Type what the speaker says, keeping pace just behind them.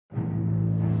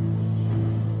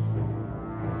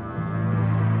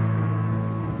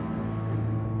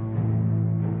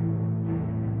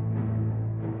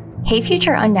Hey,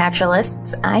 future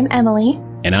unnaturalists. I'm Emily.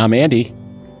 And I'm Andy.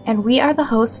 And we are the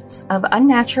hosts of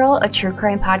Unnatural, a true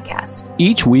crime podcast.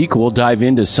 Each week, we'll dive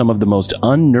into some of the most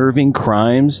unnerving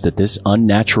crimes that this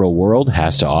unnatural world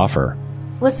has to offer.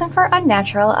 Listen for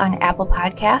Unnatural on Apple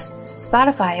Podcasts,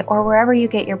 Spotify, or wherever you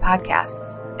get your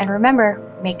podcasts. And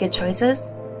remember, make good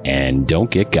choices. And don't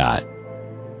get got.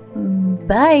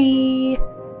 Bye.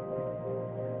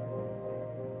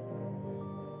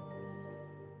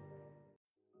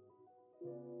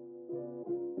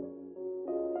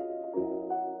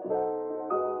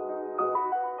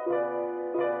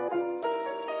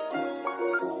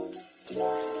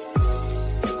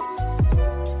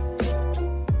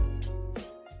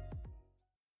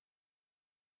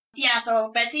 Yeah,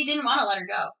 so Betsy didn't want to let her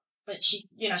go, but she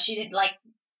didn't,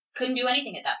 couldn't do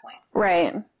anything at that point.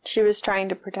 Right. She was trying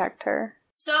to protect her.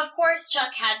 So, of course,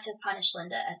 Chuck had to punish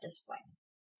Linda at this point.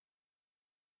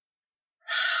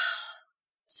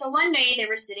 So one day, they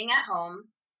were sitting at home,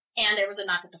 and there was a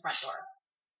knock at the front door.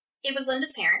 It was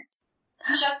Linda's parents.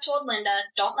 Chuck told Linda,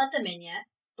 don't let them in yet.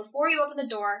 Before you open the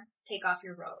door, take off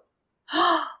your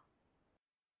robe.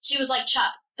 She was like,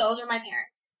 Chuck, those are my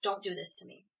parents. Don't do this to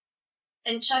me.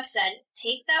 And Chuck said,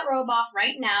 take that robe off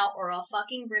right now or I'll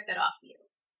fucking rip it off you.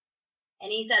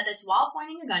 And he said this while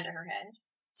pointing a gun to her head,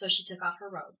 so she took off her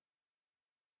robe.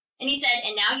 And he said,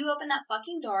 and now you open that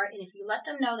fucking door, and if you let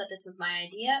them know that this was my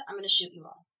idea, I'm going to shoot you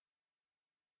all.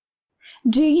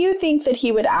 Do you think that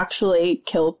he would actually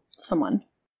kill someone?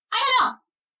 I don't know.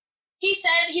 He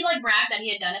said, he bragged that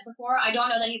he had done it before. I don't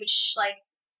know that he would,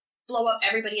 blow up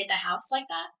everybody at the house like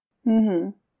that. Mm-hmm.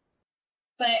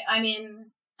 But, I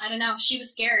mean, I don't know. She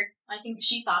was scared. I think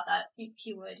she thought that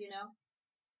he would,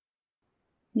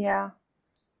 Yeah.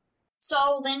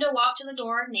 So Linda walked to the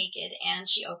door naked, and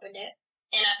she opened it.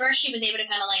 And at first she was able to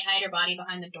kind of hide her body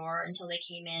behind the door until they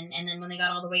came in. And then when they got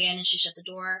all the way in and she shut the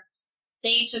door,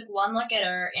 they took one look at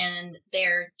her and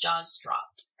their jaws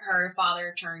dropped. Her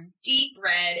father turned deep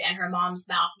red and her mom's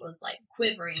mouth was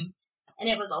quivering. And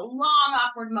it was a long,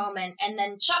 awkward moment. And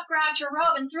then Chuck grabbed her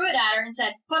robe and threw it at her and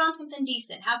said, put on something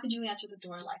decent. How could you answer the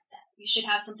door like that? You should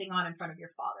have something on in front of your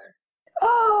father.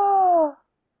 Oh,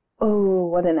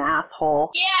 what an asshole.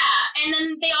 Yeah, and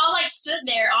then they all, stood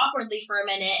there awkwardly for a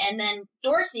minute, and then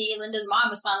Dorothy, Linda's mom,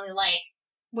 was finally like,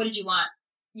 what did you want?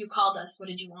 You called us. What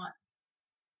did you want?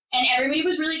 And everybody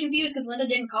was really confused because Linda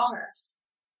didn't call her.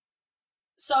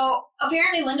 So,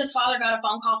 apparently Linda's father got a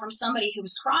phone call from somebody who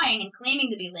was crying and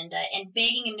claiming to be Linda and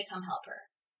begging him to come help her.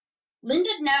 Linda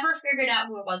never figured out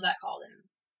who it was that called him.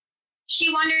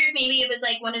 She wondered if maybe it was,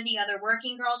 one of the other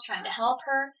working girls trying to help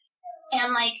her,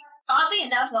 and, oddly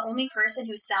enough, the only person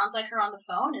who sounds like her on the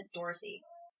phone is Dorothy.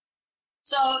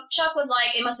 So Chuck was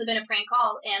like, it must have been a prank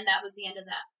call, and that was the end of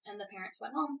that. And the parents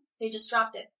went home. They just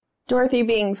dropped it. Dorothy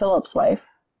being Philip's wife.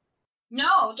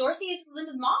 No, Dorothy is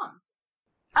Linda's mom.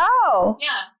 Oh!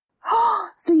 Yeah.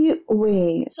 So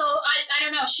wait. So, I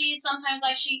don't know, she's sometimes,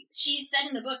 she said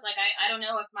in the book, I don't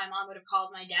know if my mom would have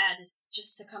called my dad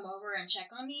just to come over and check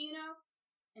on me,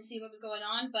 and see what was going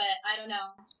on, but I don't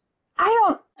know.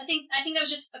 I think that was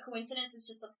just a coincidence. It's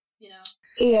just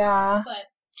Yeah. But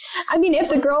I mean, if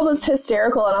the girl was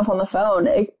hysterical enough on the phone,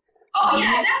 yeah,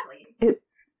 exactly.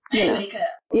 Anybody could.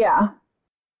 Yeah.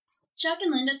 Chuck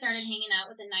and Linda started hanging out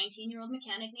with a 19-year-old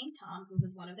mechanic named Tom, who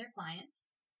was one of their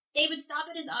clients. They would stop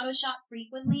at his auto shop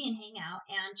frequently and hang out,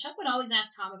 and Chuck would always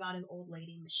ask Tom about his old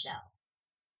lady, Michelle.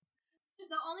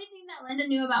 The only thing that Linda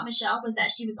knew about Michelle was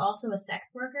that she was also a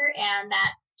sex worker and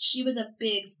that she was a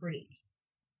big freak.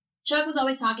 Chuck was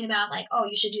always talking about, oh,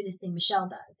 you should do this thing Michelle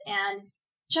does. And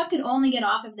Chuck could only get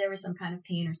off if there was some kind of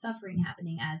pain or suffering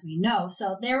happening, as we know.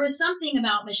 So there was something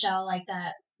about Michelle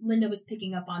that Linda was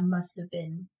picking up on must have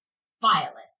been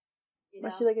violent.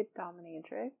 Was she a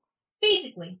dominatrix?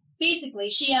 Basically.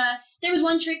 She, there was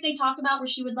one trick they talked about where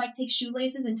she would, take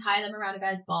shoelaces and tie them around a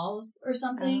guy's balls or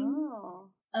something. Oh.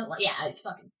 Yeah, it's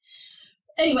fucking...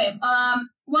 Anyway,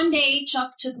 one day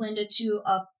Chuck took Linda to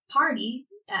a party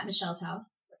at Michelle's house.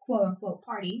 Quote-unquote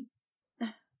party.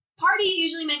 Party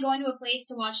usually meant going to a place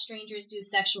to watch strangers do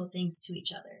sexual things to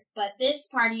each other. But this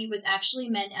party was actually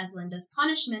meant as Linda's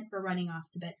punishment for running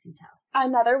off to Betsy's house.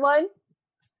 Another one?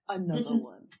 one.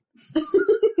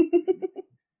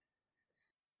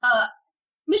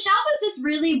 Michelle was this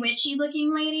really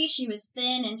witchy-looking lady. She was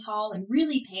thin and tall and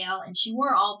really pale, and she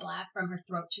wore all black from her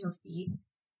throat to her feet.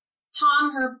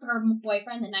 Tom, her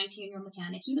boyfriend, the 19-year-old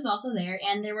mechanic, he was also there,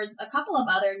 and there was a couple of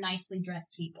other nicely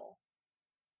dressed people.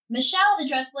 Michelle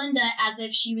addressed Linda as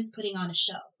if she was putting on a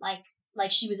show, like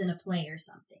she was in a play or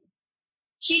something.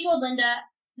 She told Linda,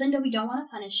 we don't want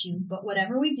to punish you, but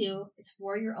whatever we do, it's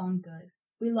for your own good.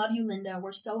 We love you, Linda.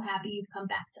 We're so happy you've come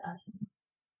back to us.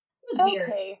 It was weird.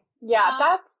 Okay. Yeah,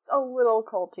 that's a little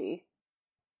culty.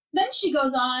 Then she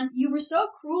goes on, you were so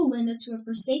cruel, Linda, to have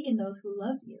forsaken those who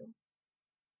love you.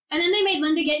 And then they made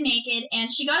Linda get naked,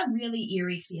 and she got a really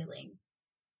eerie feeling.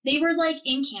 They were, like,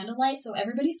 in candlelight, so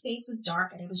everybody's face was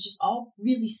dark, and it was just all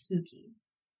really spooky.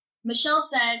 Michelle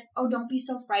said, oh, don't be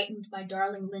so frightened, my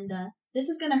darling Linda. This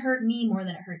is going to hurt me more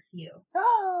than it hurts you.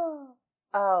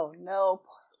 Oh, no.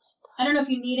 I don't know if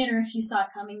you need it or if you saw it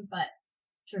coming, but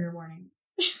trigger warning.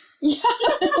 Yeah.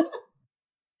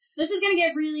 This is going to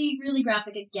get really, really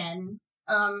graphic again.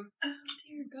 Oh,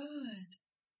 dear God.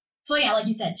 So yeah, like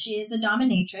you said, she is a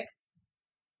dominatrix.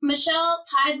 Michelle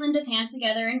tied Linda's hands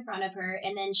together in front of her,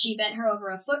 and then she bent her over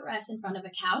a footrest in front of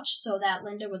a couch so that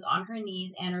Linda was on her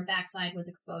knees and her backside was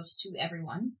exposed to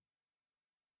everyone.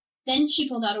 Then she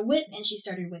pulled out a whip and she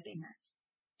started whipping her.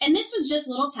 And this was just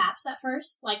little taps at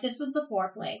first. Like, this was the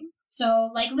foreplay. So,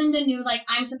 like, Linda knew, like,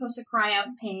 I'm supposed to cry out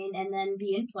in pain and then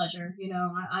be in pleasure, you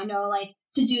know. I know, like,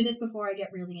 to do this before I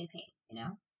get really in pain, you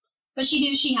know. But she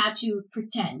knew she had to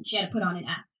pretend. She had to put on an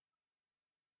act.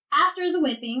 After the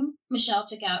whipping, Michelle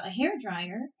took out a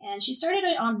hairdryer, and she started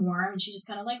it on warm, and she just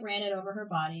kind of, like, ran it over her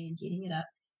body and heating it up.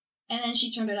 And then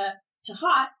she turned it up to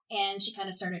hot, and she kind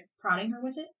of started prodding her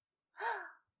with it.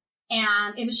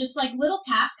 And it was just, like, little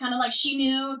taps, kind of like she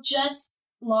knew just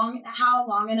how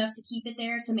long enough to keep it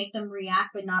there to make them react,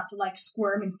 but not to, like,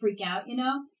 squirm and freak out, you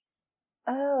know?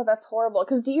 Oh, that's horrible.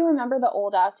 Because do you remember the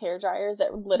old-ass hair dryers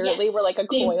that literally were like a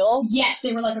coil? Yes,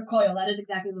 they were like a coil. That is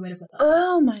exactly the way to put them.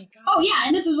 Oh, my God. Oh, yeah,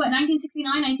 and this was, what,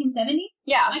 1969, 1970?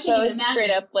 Yeah, I can't so even it's imagine.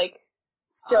 straight up, like,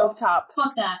 stovetop. Oh,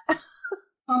 fuck that.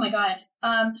 Oh, my God.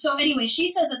 So anyway, she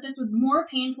says that this was more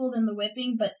painful than the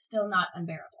whipping, but still not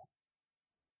unbearable.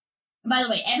 And by the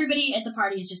way, everybody at the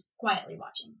party is just quietly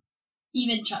watching.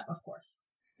 Even Chuck, of course.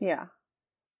 Yeah.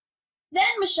 Then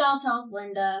Michelle tells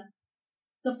Linda,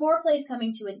 the foreplay's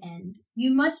coming to an end.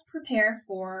 You must prepare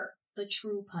for the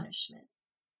true punishment.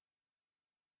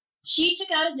 She took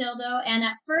out a dildo, and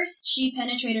at first she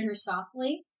penetrated her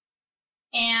softly,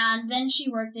 and then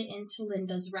she worked it into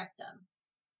Linda's rectum.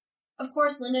 Of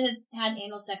course, Linda had had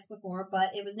anal sex before,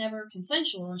 but it was never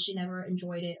consensual, and she never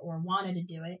enjoyed it or wanted to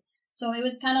do it. So it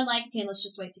was kind of like, okay, let's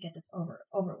just wait to get this over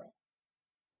with.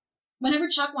 Whenever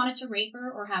Chuck wanted to rape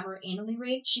her or have her anally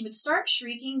raped, she would start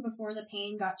shrieking before the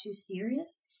pain got too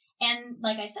serious. And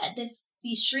like I said,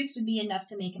 these shrieks would be enough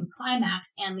to make him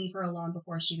climax and leave her alone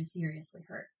before she was seriously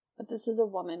hurt. But this is a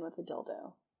woman with a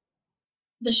dildo.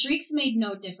 The shrieks made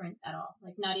no difference at all,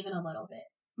 like not even a little bit.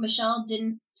 Michelle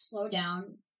didn't slow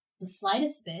down the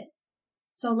slightest bit.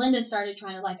 So Linda started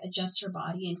trying to, like, adjust her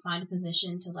body and find a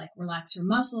position to, like, relax her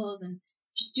muscles and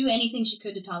just do anything she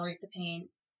could to tolerate the pain.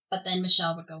 But then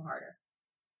Michelle would go harder.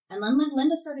 And then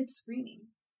Linda started screaming.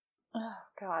 Oh,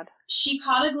 God. She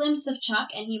caught a glimpse of Chuck,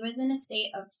 and he was in a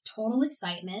state of total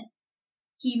excitement.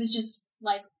 He was just,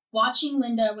 like, watching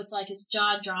Linda with, like, his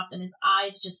jaw dropped and his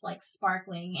eyes just, like,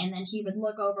 sparkling. And then he would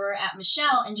look over at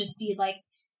Michelle and just be, like,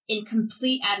 in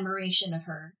complete admiration of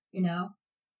her, you know?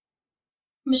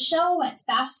 Michelle went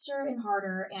faster and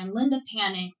harder, and Linda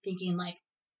panicked, thinking, like,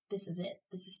 this is it.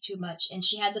 This is too much. And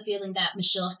she had the feeling that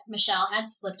Michelle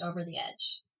had slipped over the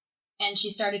edge. And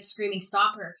she started screaming,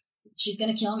 stop her. She's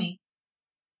going to kill me.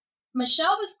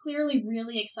 Michelle was clearly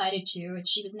really excited too, and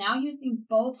she was now using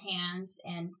both hands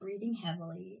and breathing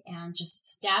heavily and just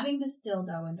stabbing this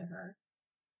dildo into her.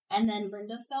 And then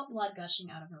Linda felt blood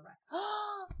gushing out of her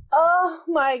rectum. Oh,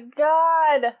 my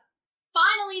God.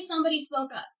 Finally, somebody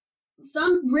spoke up.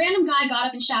 Some random guy got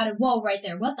up and shouted, whoa, right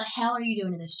there, what the hell are you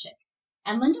doing to this chick?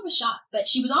 And Linda was shocked, but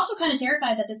she was also kind of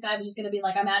terrified that this guy was just going to be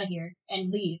like, I'm out of here,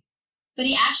 and leave. But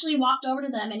he actually walked over to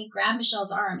them, and he grabbed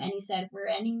Michelle's arm, and he said, we're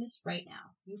ending this right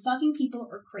now. You fucking people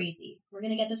are crazy. We're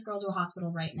going to get this girl to a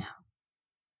hospital right now.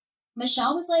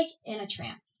 Michelle was, like, in a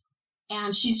trance,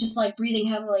 and she's just, like, breathing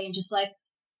heavily and just like,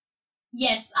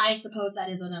 yes, I suppose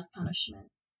that is enough punishment.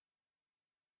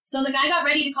 So the guy got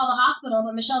ready to call the hospital,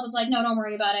 but Michelle was like, no, don't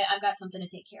worry about it. I've got something to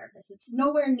take care of this. It's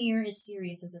nowhere near as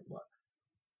serious as it looks.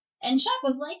 And Chuck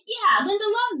was like, yeah, Linda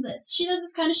loves this. She does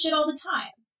this kind of shit all the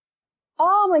time.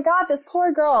 Oh my God, this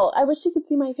poor girl. I wish you could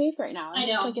see my face right now. I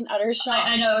know. It's like an utter shock.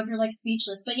 I know, you're like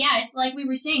speechless. But yeah, it's like we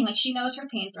were saying, like she knows her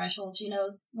pain threshold. She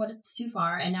knows what it's too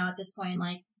far. And now at this point,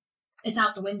 like, it's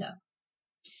out the window.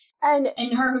 And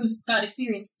her who's got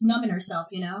experience numbing herself,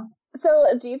 you know? So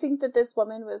do you think that this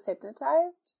woman was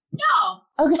hypnotized? No!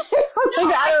 Okay.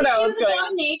 No, I don't know she what's was a going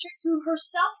on. dominatrix who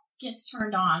herself gets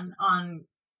turned on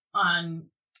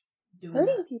doing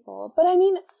Hurting that. people. But I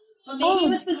mean... But maybe it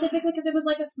was specifically because it was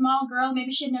like a small girl.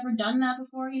 Maybe she had never done that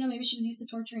before, you know? Maybe she was used to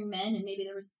torturing men, and maybe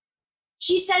there was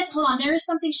She says, hold on, there is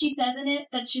something she says in it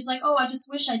that she's like, oh, I just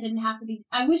wish I didn't have to be,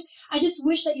 I just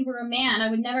wish that you were a man. I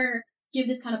would never give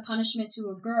this kind of punishment to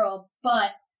a girl,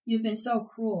 but you've been so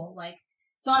cruel. Like,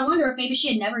 so I wonder if maybe she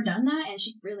had never done that and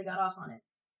she really got off on it.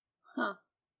 Huh.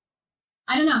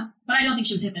 I don't know, but I don't think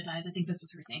she was hypnotized. I think this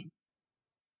was her thing.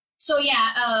 So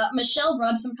yeah, Michelle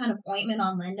rubbed some kind of ointment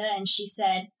on Linda, and she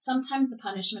said, sometimes the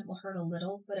punishment will hurt a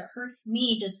little, but it hurts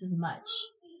me just as much.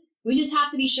 We just have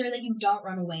to be sure that you don't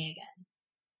run away again.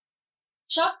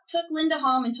 Chuck took Linda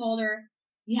home and told her,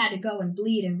 you had to go and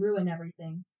bleed and ruin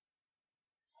everything.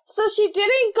 So she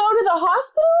didn't go to the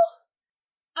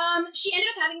hospital? She ended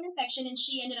up having an infection, and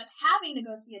she ended up having to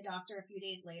go see a doctor a few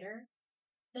days later.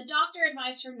 The doctor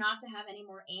advised her not to have any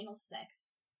more anal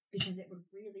sex because it would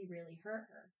really, really hurt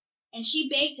her. And she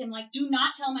begged him, like, do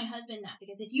not tell my husband that,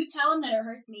 because if you tell him that it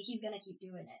hurts me, he's going to keep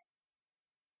doing it.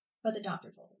 But the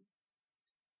doctor told him.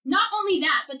 Not only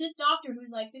that, but this doctor,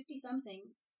 who's like 50-something,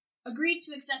 agreed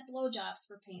to accept blowjobs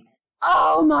for payment.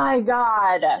 Oh my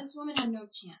God. This woman had no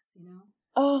chance, you know?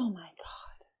 Oh my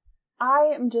God.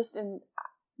 I am just in...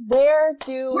 We're not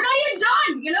even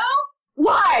done, you know?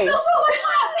 Why? There's still so much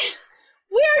left!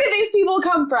 Where do these people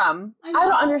come from? I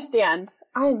don't understand.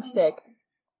 I'm sick.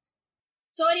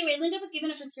 So anyway, Linda was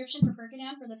given a prescription for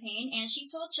Percodan for the pain, and she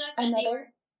told Chuck that they were...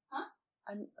 Huh?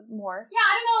 More? Yeah,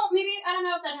 I don't know. Maybe, I don't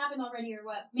know if that happened already or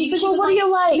what. Maybe she was what do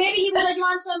you like? Maybe he was like, you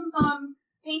want some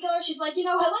painkiller? She's like,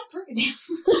 I like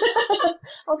Percodan.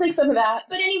 I'll take some of that.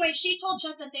 But anyway, she told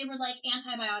Chuck that they were like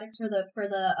antibiotics for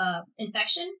the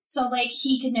infection, so like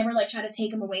he could never like try to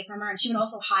take them away from her, and she would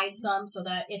also hide some so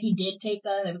that if he did take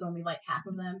them, it was only like half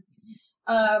of them.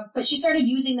 But she started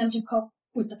using them to cope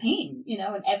with the pain,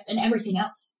 and everything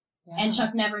else. Yeah. And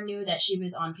Chuck never knew that she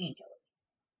was on painkillers.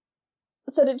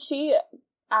 So did she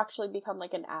actually become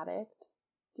like an addict,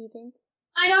 do you think?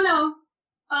 I don't know.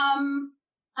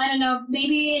 I don't know.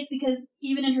 Maybe it's because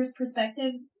even in her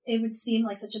perspective, it would seem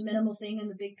like such a minimal thing in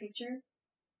the big picture.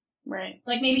 Right.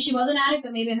 Like maybe she was an addict,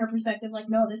 but maybe in her perspective, like,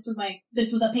 no, this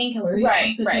was a painkiller.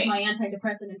 Right. This was my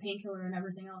antidepressant and painkiller and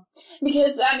everything else.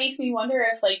 Because that makes me wonder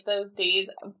if like those days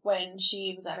when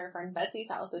she was at her friend Betsy's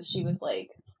house, if she was like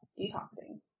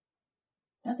detoxing.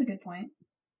 That's a good point.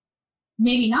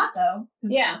 Maybe not though.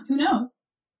 Yeah. Who knows?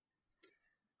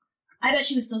 I bet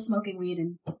she was still smoking weed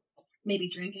and maybe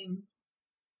drinking.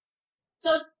 So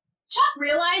Chuck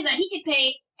realized that he could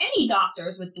pay any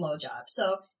doctors with blowjobs.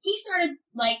 So he started,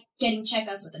 like, getting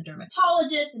checkups with a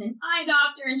dermatologist and an eye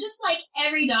doctor, and just, like,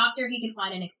 every doctor he could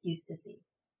find an excuse to see.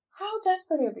 How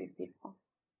desperate are these people?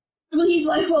 Well, he's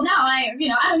like, well, now I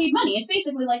don't need money. It's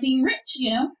basically like being rich,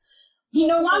 He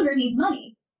no longer needs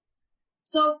money.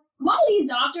 So one of these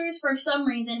doctors, for some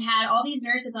reason, had all these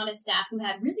nurses on his staff who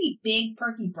had really big,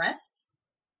 perky breasts.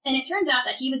 And it turns out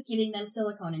that he was giving them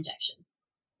silicone injections.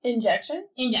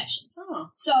 Injections. Oh.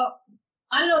 So,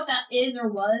 I don't know if that is or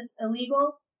was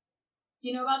illegal. Do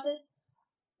you know about this?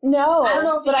 No. I don't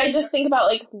know if but I just think about,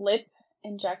 like, lip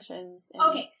injections.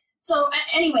 Okay. So,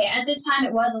 anyway, at this time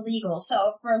it was illegal.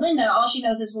 So, for Linda, all she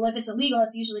knows is, well, if it's illegal,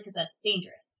 it's usually because that's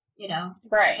dangerous.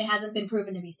 Right. It hasn't been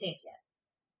proven to be safe yet.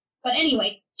 But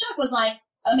anyway, Chuck was like,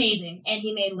 amazing. And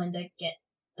he made Linda get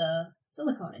the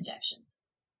silicone injections.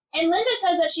 And Linda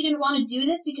says that she didn't want to do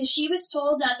this because she was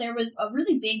told that there was a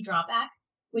really big drawback,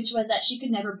 which was that she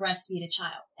could never breastfeed a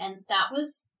child. And that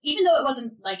was, even though it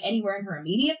wasn't like anywhere in her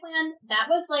immediate plan, that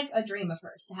was like a dream of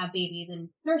hers, to have babies and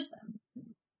nurse them.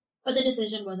 But the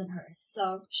decision wasn't hers,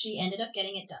 so she ended up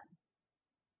getting it done.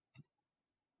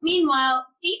 Meanwhile,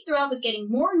 Deep Throat was getting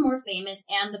more and more famous,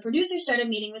 and the producers started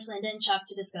meeting with Linda and Chuck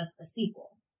to discuss a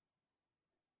sequel.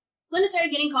 Linda started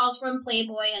getting calls from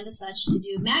Playboy and the such to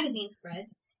do magazine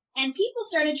spreads, and people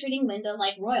started treating Linda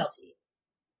like royalty.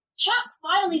 Chuck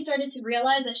finally started to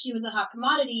realize that she was a hot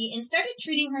commodity and started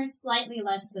treating her slightly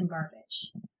less than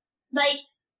garbage. Like,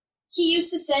 he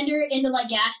used to send her into, like,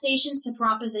 gas stations to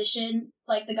proposition,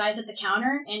 like, the guys at the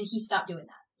counter, and he stopped doing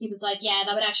that. He was like, yeah,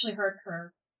 that would actually hurt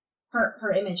her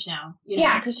image now.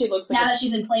 Yeah, because she looks like now that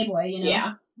she's in Playboy,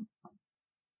 Yeah.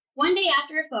 One day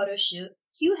after a photo shoot,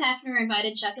 Hugh Hefner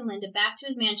invited Chuck and Linda back to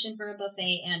his mansion for a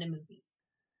buffet and a movie.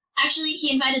 Actually,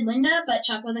 he invited Linda, but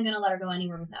Chuck wasn't going to let her go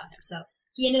anywhere without him, so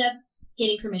he ended up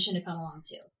getting permission to come along,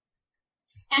 too.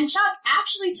 And Chuck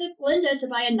actually took Linda to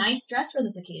buy a nice dress for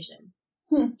this occasion.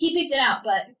 He picked it out,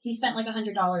 but he spent like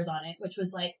 $100 on it, which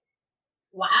was like,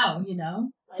 wow,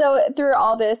 Like, so through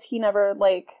all this, he never,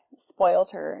 like,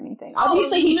 spoiled her or anything.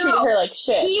 Obviously, he treated her like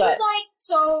shit, He would, like,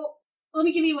 so... Let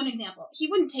me give you one example. He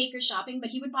wouldn't take her shopping, but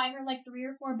he would buy her, like, 3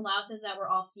 or 4 blouses that were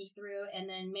all see-through and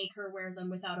then make her wear them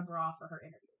without a bra for her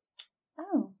interviews.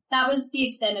 Oh. That was the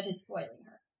extent of his spoiling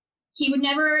her. They would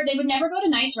never go to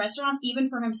nice restaurants, even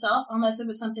for himself, unless it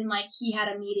was something like he had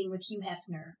a meeting with Hugh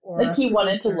Hefner. Or like he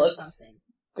wanted to look something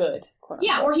good.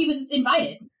 Yeah, or he was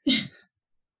invited.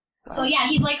 So yeah,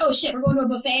 he's like, oh shit, we're going to a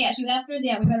buffet at Hugh Hefner's?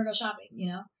 Yeah, we better go shopping, you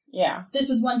know? Yeah. This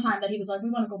was one time that he was like, we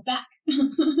want to go back. We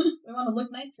want to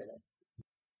look nice for this.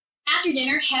 After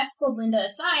dinner, Hef pulled Linda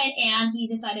aside, and he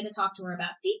decided to talk to her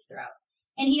about Deep Throat.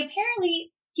 And he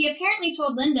apparently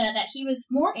told Linda that he was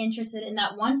more interested in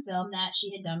that one film that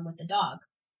she had done with the dog.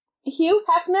 Hugh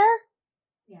Hefner?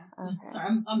 Yeah. Okay. Sorry,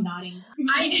 I'm nodding.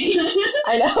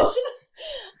 I know.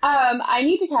 I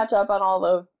need to catch up on all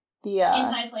of the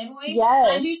Inside Playboy? Yes.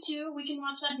 I do too. We can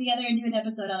watch that together and do an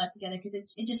episode on that together, because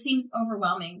it just seems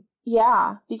overwhelming.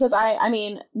 Yeah, because I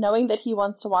mean, knowing that he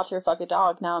wants to watch her fuck a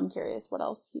dog, now I'm curious what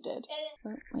else he did.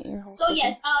 So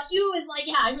yes, Hugh is like,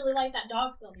 yeah, I really like that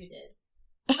dog film you did.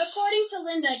 According to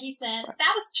Linda, he said,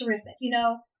 that was terrific. You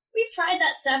know, we've tried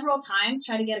that several times,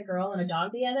 try to get a girl and a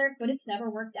dog together, but it's never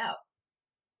worked out.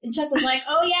 And Chuck was like,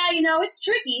 oh yeah, you know, it's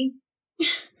tricky.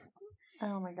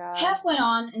 Oh my god. Hef went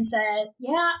on and said,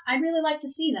 yeah, I'd really like to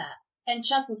see that. And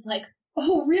Chuck was like,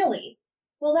 oh really?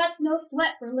 Well, that's no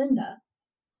sweat for Linda.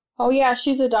 Oh yeah,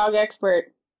 she's a dog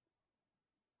expert.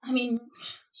 I mean,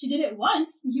 she did it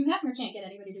once. Hugh Hefner can't get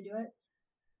anybody to do it.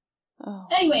 Oh.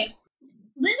 Anyway,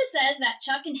 Linda says that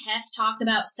Chuck and Hef talked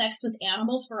about sex with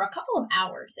animals for a couple of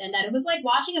hours, and that it was like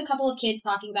watching a couple of kids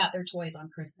talking about their toys on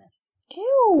Christmas.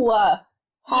 Ew.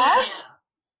 Hef? Yeah.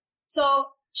 So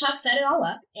Chuck set it all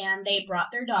up, and they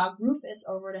brought their dog Rufus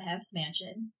over to Hef's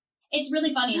mansion. It's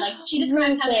really funny. Like, she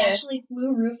describes how they actually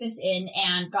flew Rufus in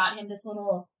and got him this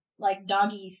little, like,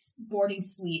 doggy boarding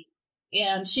suite.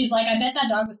 And she's like, I bet that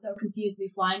dog was so confused to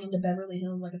be flying into Beverly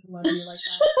Hills like a celebrity like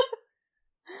that.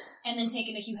 And then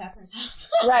taken to Hugh Hefner's house.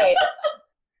 Right.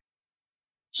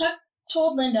 Chuck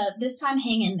told Linda, this time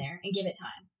hang in there and give it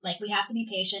time. Like, we have to be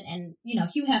patient, and, you know,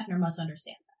 Hugh Hefner must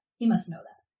understand that. He must know that.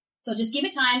 So just give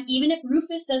it time. Even if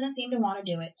Rufus doesn't seem to want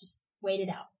to do it, just wait it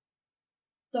out.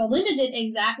 So Linda did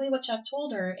exactly what Chuck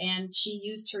told her, and she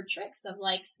used her tricks of,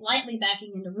 like, slightly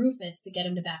backing into Rufus to get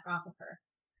him to back off of her.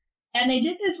 And they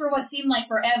did this for what seemed like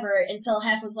forever until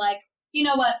Hef was like, you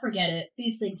know what, forget it.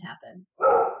 These things happen.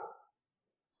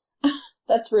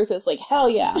 That's Rufus, like, hell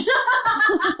yeah.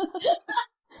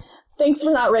 Thanks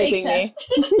for not raping me.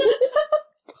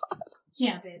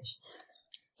 Yeah, bitch.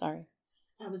 Sorry.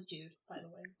 That was Jude, by the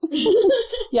way.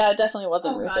 Yeah, it definitely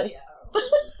wasn't Rufus. God, yeah.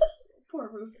 Poor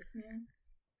Rufus, man.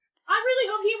 I really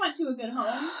hope he went to a good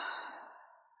home.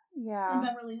 Yeah. In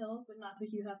Beverly Hills, but not to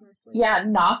Hugh Hefner's place. Yeah,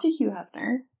 not to Hugh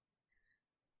Hefner.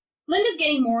 Linda's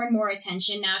getting more and more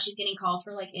attention now. She's getting calls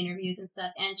for, like, interviews and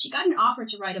stuff, and she got an offer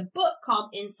to write a book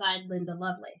called Inside Linda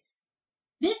Lovelace.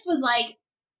 This was, like,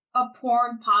 a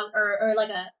porn or like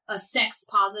a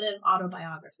sex-positive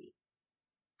autobiography.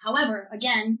 However,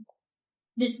 again,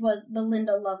 this was the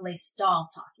Linda Lovelace doll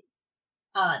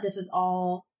talking. This was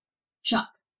all Chuck.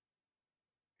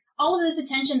 All of this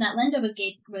attention that Linda was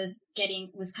getting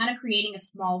was kind of creating a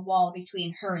small wall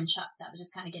between her and Chuck that was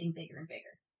just kind of getting bigger and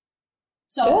bigger.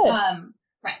 So,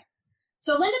 right.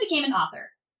 So Linda became an author.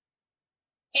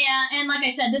 And like I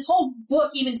said, this whole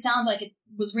book even sounds like it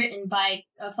was written by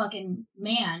a fucking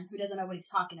man who doesn't know what he's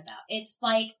talking about. It's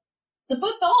like, the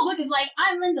whole book is like,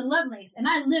 I'm Linda Lovelace, and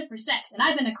I live for sex, and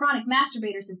I've been a chronic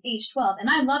masturbator since age 12, and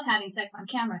I love having sex on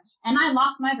camera, and I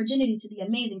lost my virginity to the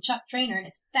amazing Chuck Trainer, and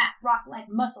his fat, rock-like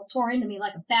muscle tore into me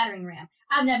like a battering ram.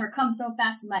 I've never come so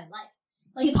fast in my life.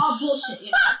 Like, it's all bullshit,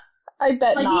 you know? I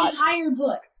bet like, not. The entire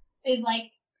book is,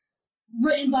 like,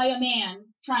 written by a man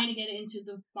trying to get into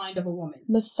the mind of a woman.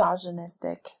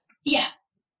 Misogynistic. Yeah.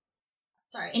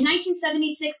 Sorry. In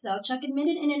 1976, though, Chuck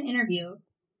admitted in an interview,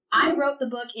 I wrote the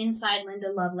book Inside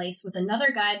Linda Lovelace with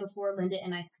another guy before Linda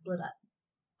and I split up.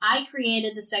 I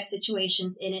created the sex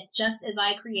situations in it just as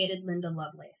I created Linda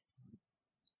Lovelace.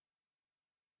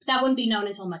 That wouldn't be known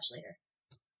until much later.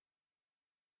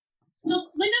 So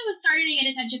Linda was starting to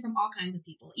get attention from all kinds of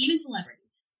people, even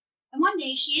celebrities. And one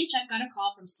day, she and Chuck got a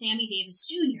call from Sammy Davis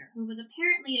Jr., who was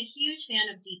apparently a huge fan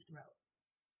of Deep Throat.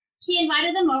 He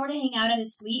invited them over to hang out at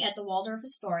his suite at the Waldorf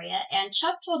Astoria, and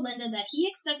Chuck told Linda that he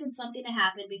expected something to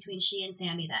happen between she and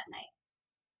Sammy that night.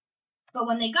 But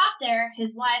when they got there,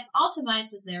 his wife,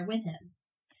 Altavice, was there with him.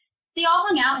 They all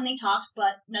hung out and they talked,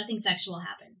 but nothing sexual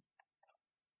happened.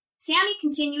 Sammy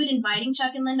continued inviting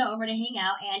Chuck and Linda over to hang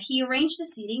out, and he arranged the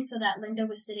seating so that Linda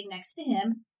was sitting next to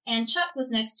him, and Chuck was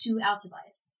next to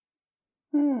Altavice.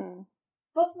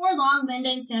 Before long, Linda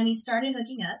and Sammy started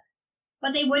hooking up,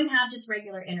 but they wouldn't have just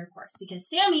regular intercourse, because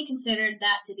Sammy considered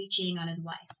that to be cheating on his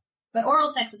wife. But oral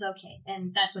sex was okay,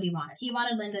 and that's what he wanted. He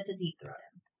wanted Linda to deep throat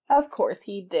him. Of course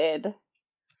he did.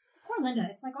 poor Linda.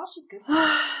 It's like all she's good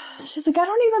for. She's like, I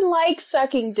don't even like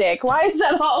sucking dick. Why is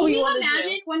that all we want to do? Can you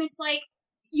imagine when it's like,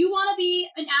 you want to be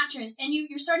an actress, and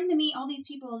you're starting to meet all these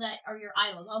people that are your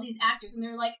idols, all these actors, and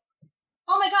they're like,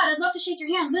 oh my god, I'd love to shake your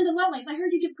hand. Linda Lovelace, I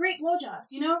heard you give great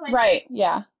blowjobs, you know? Like, right,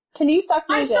 yeah. Can you suck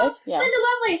my dick? Yeah. Linda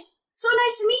Lovelace, so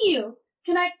nice to meet you.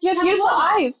 Can I You have beautiful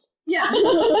eyes. Yeah.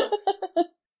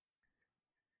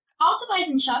 Altovise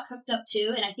and Chuck hooked up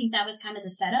too, and I think that was kind of the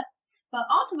setup. But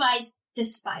Altovise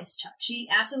despised Chuck. She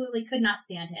absolutely could not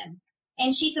stand him.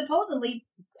 And she supposedly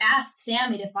asked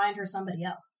Sammy to find her somebody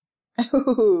else.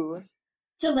 Ooh.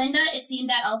 To Linda, it seemed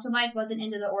that Altovise wasn't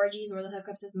into the orgies or the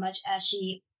hookups as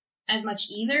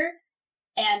much either,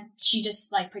 and she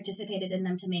just like participated in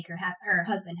them to make her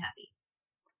husband happy.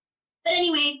 But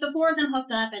anyway, the four of them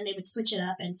hooked up, and they would switch it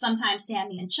up, and sometimes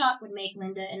Sammy and Chuck would make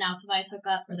Linda and Altovise hook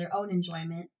up for their own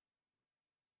enjoyment.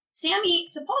 Sammy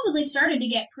supposedly started to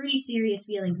get pretty serious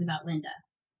feelings about Linda.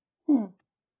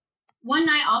 One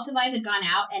night, Altovise had gone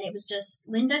out, and it was just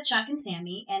Linda, Chuck, and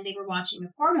Sammy, and they were watching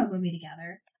a porno movie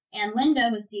together, and Linda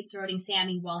was deep-throating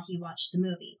Sammy while he watched the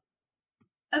movie.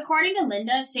 According to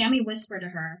Linda, Sammy whispered to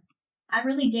her, I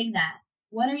really dig that.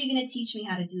 When are you going to teach me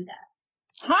how to do that?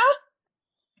 Huh?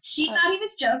 She thought he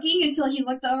was joking until he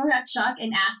looked over at Chuck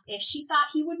and asked if she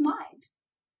thought he would mind.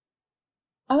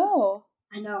 Oh.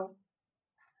 I know.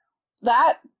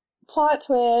 That plot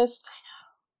twist. I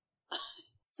know.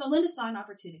 So Linda saw an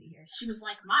opportunity here. She was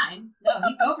like, mine? No,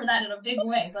 you go for that in a big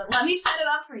way, but let me set it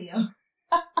up for you.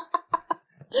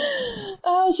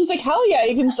 Oh, she's like, hell yeah,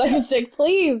 you can suck his dick,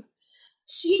 please.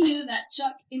 She knew that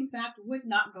Chuck, in fact, would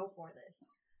not go for this.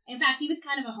 In fact, he was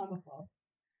kind of a homophobe.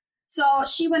 So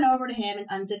she went over to him and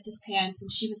unzipped his pants,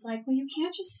 and she was like, well, you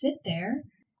can't just sit there.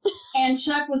 And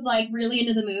Chuck was, like, really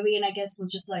into the movie, and I guess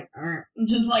was just like,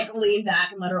 just, like, leaned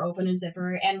back and let her open his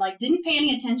zipper, and, like, didn't pay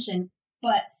any attention.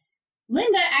 But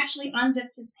Linda actually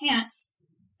unzipped his pants,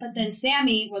 but then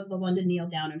Sammy was the one to kneel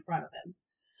down in front of him.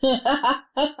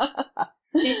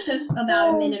 It took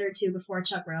about a minute or two before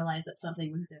Chuck realized that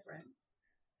something was different.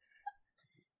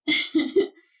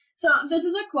 So this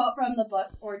is a quote from the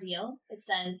book Ordeal. It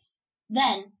says,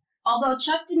 Then, although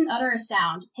Chuck didn't utter a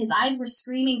sound, his eyes were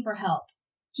screaming for help.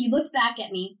 He looked back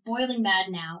at me, boiling mad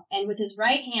now, and with his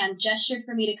right hand gestured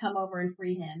for me to come over and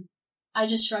free him. I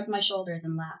just shrugged my shoulders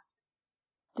and laughed.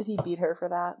 Did he beat her for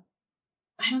that?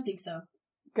 I don't think so.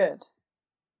 Good.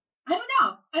 I don't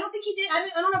know. I don't think he did. I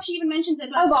don't know if she even mentions it.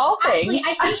 But of all things.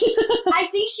 Actually, I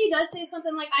think she does say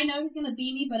something like, I know he's going to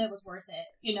beat me, but it was worth it,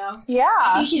 you know? Yeah.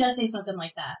 I think she does say something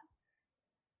like that.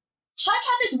 Chuck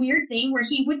had this weird thing where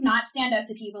he would not stand up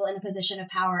to people in a position of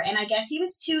power, and I guess he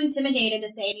was too intimidated to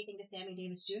say anything to Sammy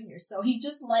Davis Jr., so he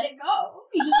just let it go.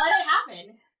 He just let it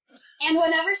happen. And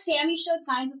whenever Sammy showed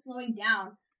signs of slowing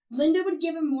down, Linda would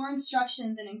give him more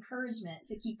instructions and encouragement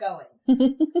to keep going.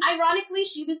 Ironically,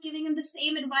 she was giving him the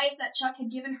same advice that Chuck had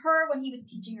given her when he was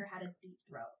teaching her how to deep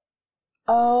throat.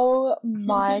 Oh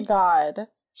my god.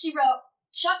 She wrote,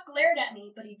 Chuck glared at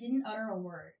me, but he didn't utter a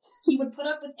word. He would put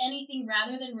up with anything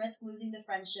rather than risk losing the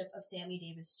friendship of Sammy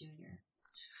Davis Jr.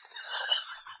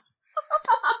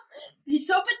 He's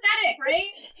so pathetic, right?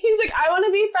 He's like, I want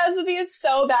to be friends with you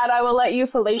so bad I will let you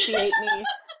fellatiate me.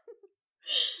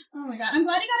 Oh my god, I'm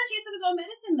glad he got a taste of his own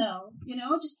medicine, though. You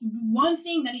know, just one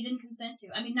thing that he didn't consent to.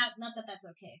 I mean, not that that's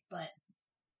okay, but,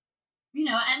 you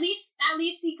know, at least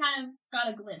he kind of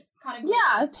got a glimpse.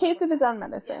 Yeah, a taste of his own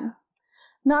medicine. Yeah.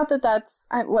 Not that that's,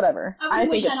 whatever. I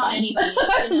wouldn't wish that on anybody,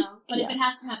 you know. But yeah. If it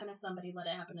has to happen to somebody, let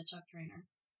it happen to Chuck Traynor.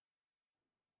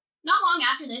 Not long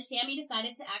after this, Sammy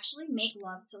decided to actually make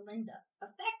love to Linda,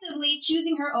 effectively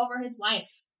choosing her over his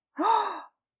wife.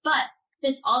 But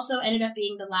this also ended up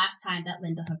being the last time that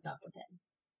Linda hooked up with him.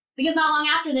 Because not long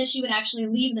after this, she would actually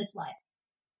leave this life.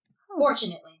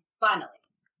 Fortunately. Finally.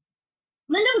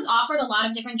 Linda was offered a lot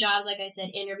of different jobs, like I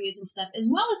said, interviews and stuff, as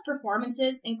well as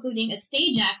performances, including a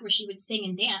stage act where she would sing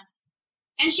and dance.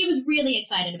 And she was really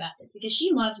excited about this because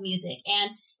she loved music,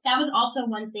 and that was also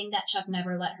one thing that Chuck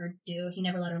never let her do. He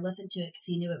never let her listen to it because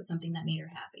he knew it was something that made her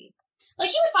happy. Like,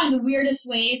 he would find the weirdest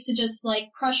ways to just,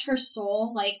 like, crush her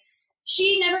soul. Like,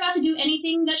 she never got to do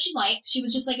anything that she liked. She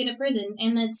was just, like, in a prison.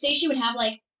 And then say she would have,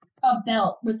 like, a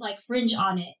belt with, like, fringe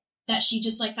on it that she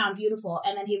just, like, found beautiful,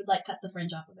 and then he would, like, cut the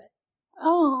fringe off of it.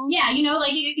 Oh. Yeah, you know,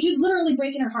 like, he was literally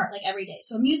breaking her heart, like, every day.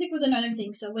 So music was another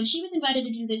thing. So when she was invited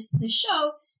to do this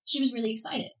show, she was really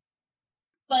excited.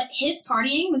 But his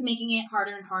partying was making it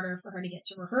harder and harder for her to get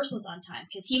to rehearsals on time,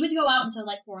 because he would go out until,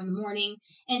 like, 4 a.m,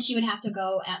 and she would have to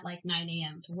go at, like, 9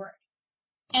 a.m. to work.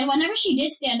 And whenever she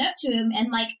did stand up to him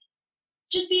and, like,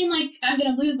 just being like, I'm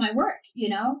going to lose my work, you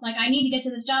know? Like, I need to get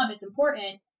to this job. It's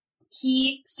important.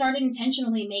 he started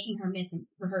intentionally making her miss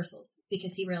rehearsals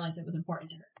because he realized it was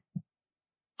important to her.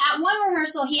 At one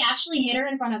rehearsal, he actually hit her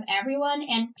in front of everyone,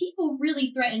 and people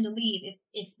really threatened to leave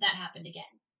if that happened again.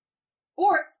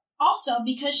 Or also,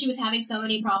 because she was having so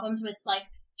many problems with, like,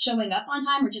 showing up on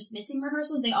time or just missing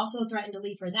rehearsals, they also threatened to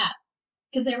leave for that.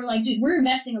 Because they were like, dude, we're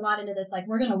investing a lot into this, like,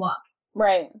 we're gonna walk.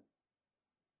 Right.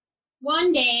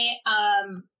 One day,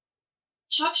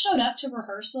 Chuck showed up to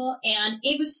rehearsal, and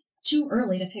it was too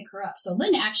early to pick her up. So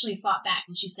Linda actually fought back,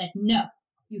 and she said, no,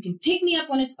 you can pick me up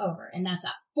when it's over, and that's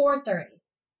at 4:30.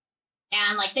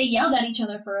 And, like, they yelled at each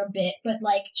other for a bit, but,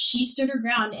 like, she stood her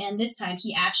ground, and this time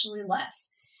he actually left.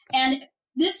 And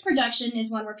this production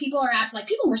is one where people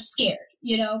were scared,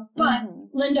 you know? But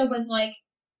Linda was, like,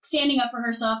 standing up for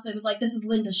herself. It was like, this is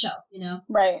Linda's show, you know?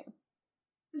 Right.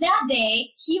 That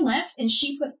day, he left, and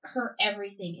she put her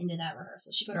everything into that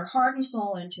rehearsal. She put her heart and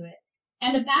soul into it.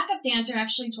 And a backup dancer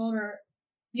actually told her,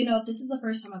 you know, this is the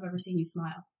first time I've ever seen you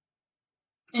smile.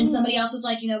 And somebody else was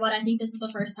like, you know what, I think this is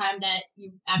the first time that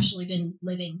you've actually been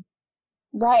living.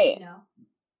 Right. You know?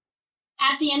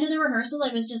 At the end of the rehearsal,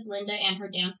 it was just Linda and her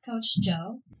dance coach,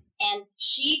 Joe. And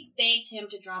she begged him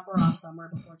to drop her off somewhere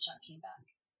before Chuck came back.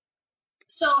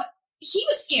 So he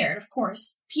was scared, of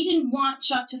course. He didn't want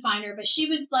Chuck to find her, but she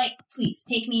was like, please,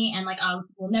 take me, and, like,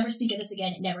 we'll never speak of this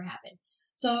again. It never happened.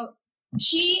 So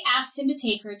she asked him to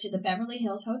take her to the Beverly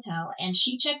Hills Hotel, and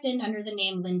she checked in under the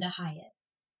name Linda Hyatt.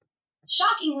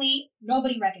 Shockingly,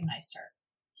 nobody recognized her.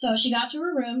 So she got to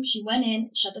her room, she went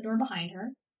in, shut the door behind her,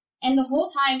 and the whole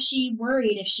time she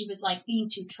worried if she was, like, being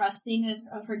too trusting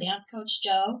of her dance coach,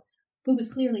 Joe, who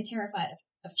was clearly terrified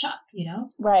of Chuck, you know?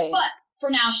 Right. But for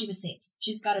now, she was safe.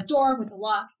 She's got a door with a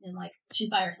lock, and, like, she's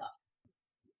by herself.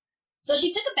 So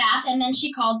she took a bath, and then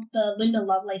she called the Linda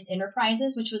Lovelace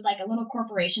Enterprises, which was, like, a little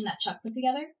corporation that Chuck put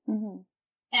together. Mm-hmm.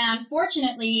 And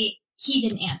fortunately, he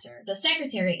didn't answer. The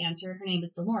secretary answered. Her name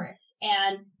is Dolores.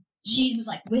 And she was,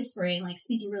 like, whispering, like,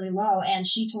 speaking really low. And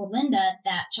she told Linda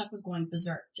that Chuck was going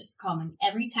berserk, just calling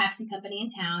every taxi company in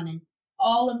town and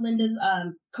all of Linda's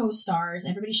co-stars,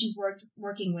 everybody she's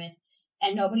working with.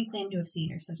 And nobody claimed to have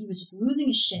seen her. So he was just losing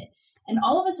his shit. And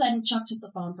all of a sudden, Chuck took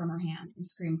the phone from her hand and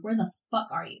screamed, where the fuck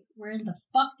are you? Where the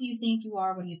fuck do you think you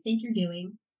are? What do you think you're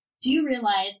doing? Do you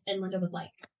realize? And Linda was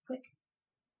like, quick.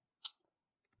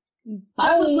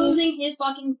 Chuck was losing his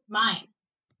fucking mind.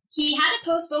 He had to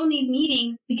postpone these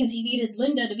meetings because he needed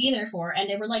Linda to be there for, and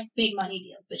they were, like, big money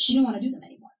deals, but she didn't want to do them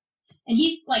anymore. And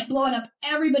he's, like, blowing up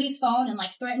everybody's phone and,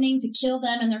 like, threatening to kill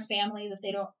them and their families if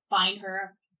they don't find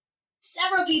her.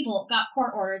 Several people got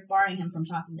court orders barring him from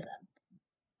talking to them.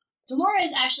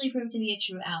 Dolores actually proved to be a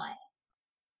true ally.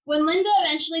 When Linda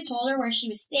eventually told her where she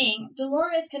was staying,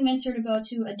 Dolores convinced her to go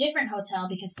to a different hotel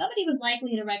because somebody was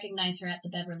likely to recognize her at the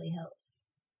Beverly Hills.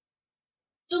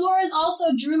 Dolores also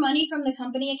drew money from the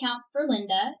company account for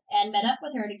Linda and met up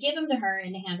with her to give them to her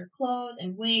and to hand her clothes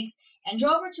and wigs and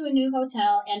drove her to a new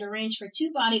hotel and arranged for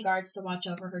 2 bodyguards to watch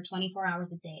over her 24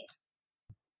 hours a day.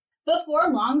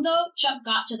 Before long, though, Chuck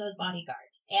got to those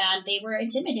bodyguards, and they were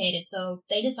intimidated, so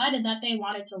they decided that they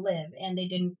wanted to live, and they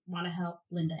didn't want to help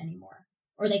Linda anymore.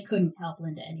 Or they couldn't help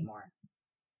Linda anymore.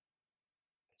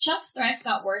 Chuck's threats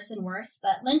got worse and worse,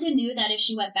 but Linda knew that if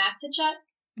she went back to Chuck,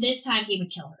 this time he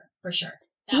would kill her, for sure.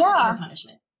 That would be her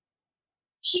punishment.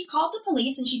 She called the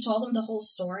police, and she told them the whole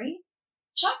story.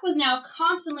 Chuck was now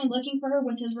constantly looking for her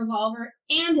with his revolver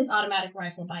and his automatic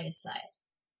rifle by his side.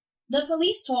 The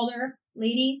police told her,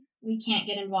 lady, we can't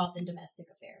get involved in domestic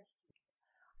affairs.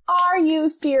 Are you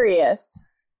serious?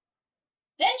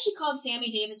 Then she called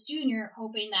Sammy Davis Jr.,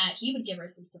 hoping that he would give her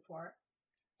some support.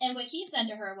 And what he said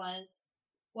to her was,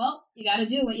 well, you gotta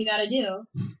do what you gotta do.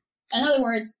 In other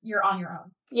words, you're on your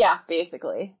own. Yeah,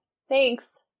 basically. Thanks.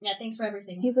 Yeah, thanks for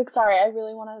everything. He's like, sorry, I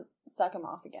really want to suck him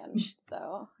off again,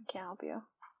 so I can't help you.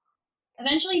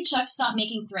 Eventually, Chuck stopped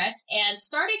making threats and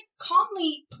started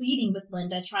calmly pleading with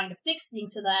Linda, trying to fix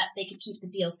things so that they could keep the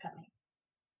deals coming.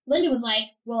 Linda was like,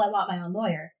 well, I want my own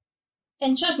lawyer.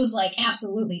 And Chuck was like,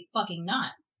 absolutely fucking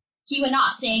not. He went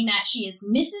off saying that she is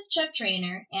Mrs. Chuck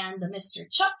Traynor and the Mr.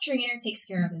 Chuck Traynor takes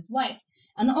care of his wife.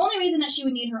 And the only reason that she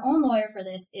would need her own lawyer for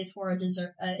this is for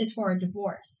a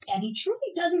divorce. And he truly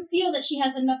doesn't feel that she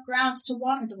has enough grounds to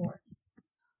want a divorce.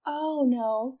 Oh,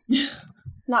 no.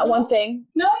 Not one thing.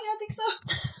 No, you don't think so?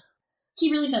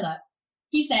 He really said that.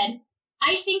 He said,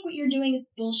 I think what you're doing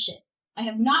is bullshit. I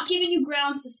have not given you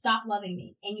grounds to stop loving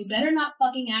me, and you better not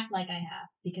fucking act like I have,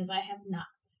 because I have not.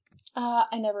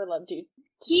 I never loved you.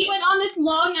 He went on this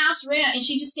long-ass rant, and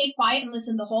she just stayed quiet and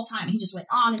listened the whole time. He just went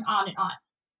on and on and on.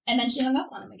 And then she hung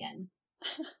up on him again.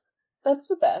 That's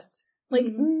the best. Like,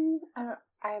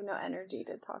 I have no energy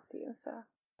to talk to you, so.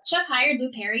 Chuck hired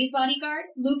Lou Perry's bodyguard.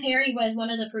 Lou Perry was one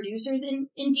of the producers in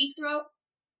Deep Throat.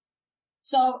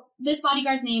 So this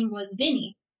bodyguard's name was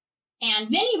Vinny. And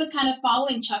Vinny was kind of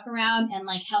following Chuck around and,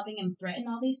 like, helping him threaten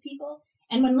all these people.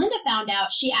 And when Linda found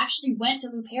out, she actually went to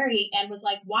Lou Perry and was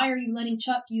like, why are you letting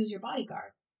Chuck use your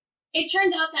bodyguard? It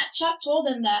turns out that Chuck told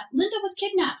him that Linda was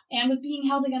kidnapped and was being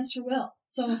held against her will.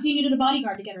 So he needed a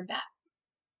bodyguard to get her back.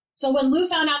 So when Lou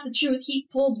found out the truth, he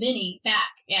pulled Vinny back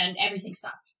and everything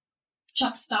stopped.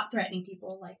 Chuck stopped threatening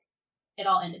people. Like, it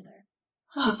all ended there.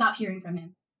 She stopped hearing from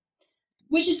him.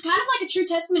 Which is kind of like a true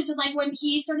testament to, like, when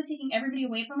he started taking everybody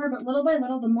away from her, but little by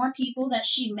little, the more people that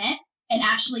she met and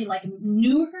actually, like,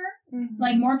 knew her,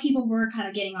 like, more people were kind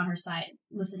of getting on her side,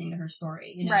 listening to her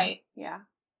story, you know? Right, yeah.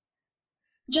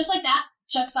 Just like that,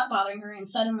 Chuck stopped bothering her, and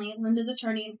suddenly Linda's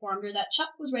attorney informed her that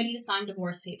Chuck was ready to sign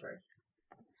divorce papers.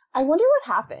 I wonder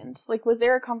what happened. Like, was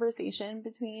there a conversation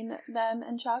between them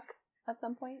and Chuck at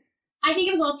some point? I think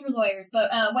it was all through lawyers, but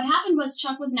what happened was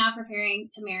Chuck was now preparing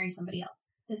to marry somebody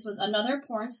else. This was another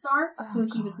porn star who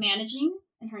he was managing,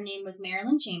 and her name was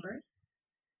Marilyn Chambers.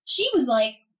 She was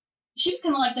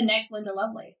kind of like the next Linda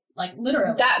Lovelace, like,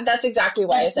 literally. That's exactly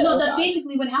why I said no, that's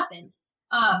basically what happened.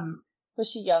 Was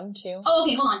she young, too? Oh,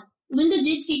 okay, hold on. Linda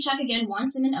did see Chuck again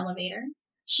once in an elevator.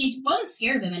 She wasn't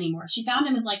scared of him anymore. She found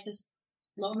him as, like, this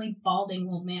lonely, balding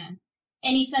old man.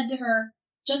 And he said to her,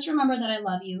 just remember that I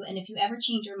love you, and if you ever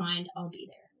change your mind, I'll be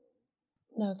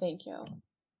there. No, thank you.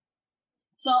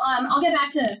 So, I'll get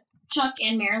back to Chuck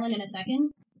and Marilyn in a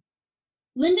second.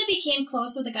 Linda became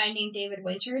close with a guy named David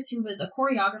Winters, who was a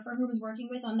choreographer who was working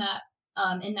with on that,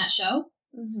 in that show.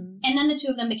 Mm-hmm. And then the two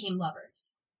of them became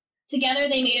lovers. Together,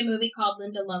 they made a movie called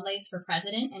Linda Lovelace for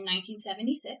President in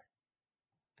 1976.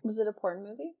 Was it a porn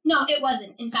movie? No, it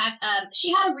wasn't. In fact,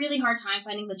 she had a really hard time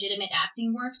finding legitimate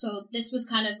acting work, so this was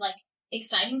kind of, like,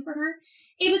 exciting for her.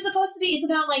 It was supposed to be, it's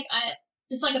about, like,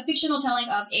 it's like a fictional telling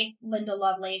of if Linda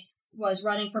Lovelace was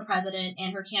running for president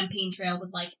and her campaign trail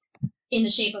was, like, in the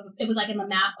shape of, it was, like, in the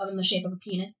map of in the shape of a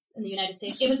penis in the United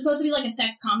States. It was supposed to be, like, a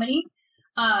sex comedy.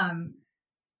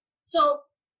 So,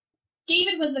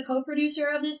 David was the co-producer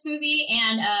of this movie,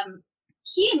 and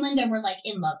he and Linda were, like,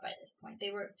 in love by this point.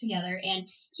 They were together, and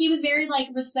he was very, like,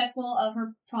 respectful of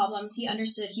her problems. He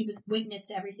understood. He was witness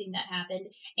to everything that happened,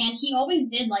 and he always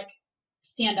did, like,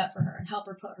 stand up for her and help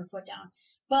her put her foot down.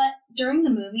 But during the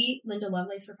movie, Linda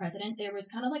Lovelace for President, there was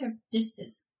kind of, like, a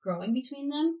distance growing between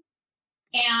them.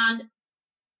 And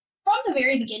from the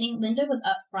very beginning, Linda was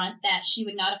upfront that she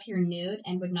would not appear nude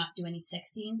and would not do any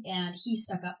sex scenes, and he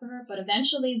stuck up for her. But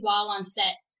eventually, while on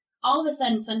set, all of a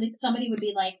sudden, somebody would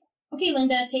be like, okay,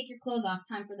 Linda, take your clothes off,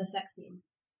 time for the sex scene.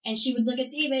 And she would look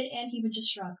at David, and he would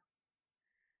just shrug.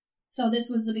 So this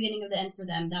was the beginning of the end for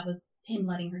them. That was him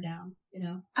letting her down, you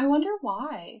know? I wonder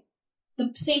why.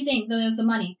 The same thing, there's the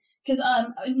money. Because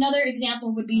another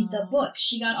example would be the book.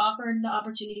 She got offered the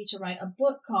opportunity to write a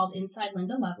book called Inside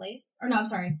Linda Lovelace. Or no, I'm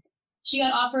sorry. She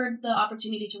got offered the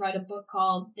opportunity to write a book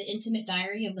called The Intimate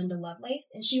Diary of Linda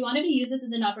Lovelace, and she wanted to use this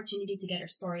as an opportunity to get her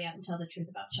story out and tell the truth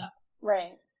about Chuck.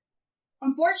 Right.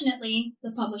 Unfortunately,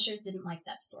 the publishers didn't like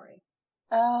that story.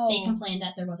 Oh. They complained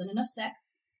that there wasn't enough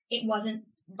sex. It wasn't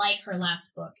like her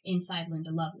last book, Inside Linda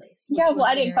Lovelace. Yeah, well,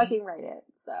 I didn't fucking write it,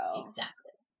 so...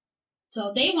 Exactly.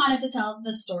 So they wanted to tell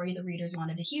the story the readers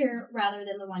wanted to hear, rather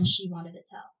than the one she wanted to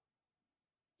tell.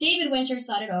 David Winters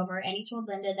thought it over, and he told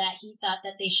Linda that he thought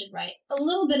that they should write a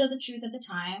little bit of the truth at the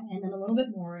time, and then a little bit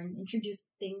more, and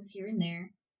introduce things here and there.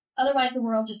 Otherwise, the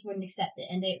world just wouldn't accept it,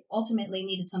 and they ultimately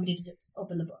needed somebody to just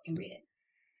open the book and read it.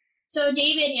 So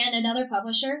David and another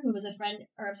publisher, who was a friend,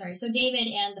 so David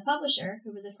and the publisher,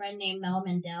 who was a friend named Mel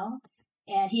Mendel,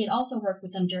 and he had also worked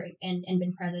with them during, and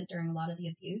been present during a lot of the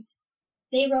abuse,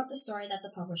 they wrote the story that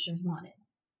the publishers wanted.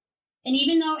 And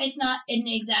even though it's not an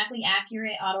exactly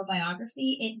accurate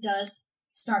autobiography, it does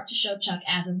start to show Chuck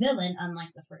as a villain,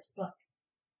 unlike the first book.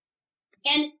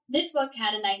 And this book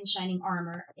had a knight in shining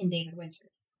armor in David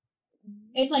Winters.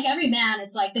 It's like every man,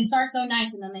 it's like they start so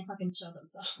nice and then they fucking show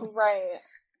themselves. Right.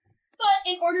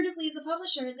 But in order to please the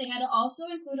publishers, they had to also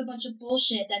include a bunch of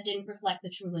bullshit that didn't reflect the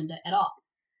true Linda at all.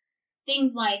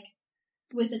 Things like,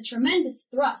 with a tremendous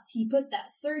thrust, he put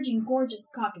that surging, gorgeous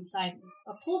cock inside me.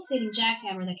 A pulsating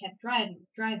jackhammer that kept driving,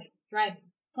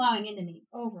 plowing into me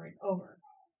over and over.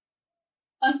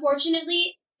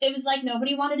 Unfortunately, it was like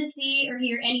nobody wanted to see or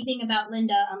hear anything about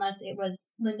Linda unless it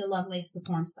was Linda Lovelace, the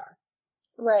porn star.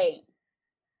 Right.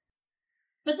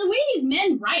 But the way these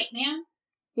men write, man.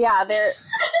 Yeah, they're...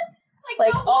 It's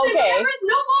like no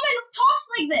woman talks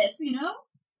like this, you know?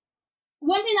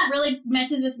 One thing that really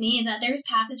messes with me is that there's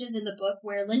passages in the book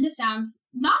where Linda sounds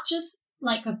not just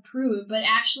like a prude, but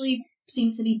actually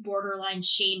seems to be borderline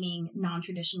shaming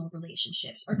non-traditional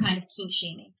relationships or kind of kink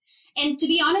shaming. And to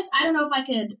be honest, I don't know if I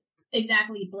could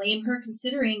exactly blame her,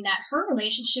 considering that her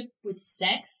relationship with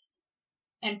sex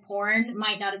and porn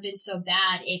might not have been so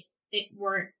bad if it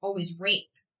weren't always rape.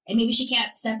 And maybe she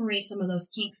can't separate some of those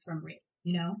kinks from rape,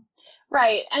 you know?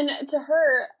 Right. And to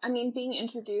her, I mean, being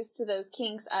introduced to those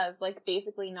kinks as, like,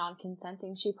 basically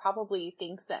non-consenting, she probably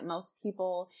thinks that most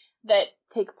people that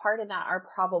take part in that are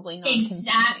probably non-consenting.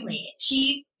 Exactly.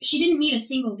 She didn't meet a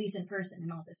single decent person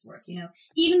in all this work, you know?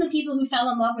 Even the people who fell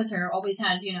in love with her always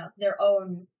had, you know, their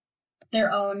own, what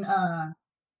am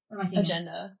I thinking?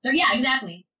 Agenda. Yeah,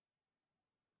 exactly.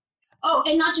 Oh,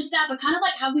 and not just that, but kind of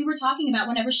like how we were talking about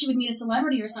whenever she would meet a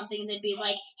celebrity or something, they'd be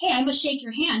like, hey, I must shake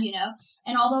your hand, you know?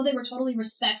 And although they were totally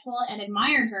respectful and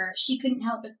admired her, she couldn't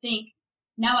help but think,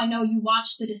 now I know you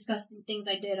watched the disgusting things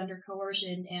I did under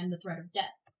coercion and the threat of death.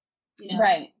 You know?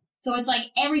 Right. So it's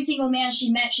like every single man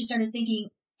she met, she started thinking,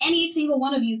 any single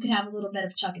one of you could have a little bit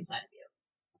of Chuck inside of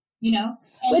you. You know?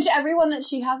 And which everyone that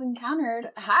she has encountered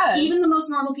has. even the most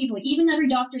normal people, even every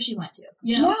doctor she went to.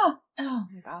 You know? Yeah. Oh,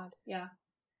 my God. Yeah.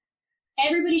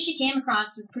 Everybody she came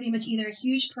across was pretty much either a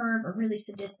huge perv or really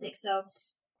sadistic. So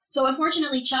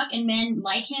unfortunately, Chuck and men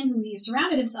like him who he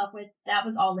surrounded himself with, that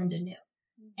was all Linda knew.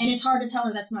 And it's hard to tell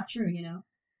her that's not true, you know?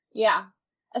 Yeah.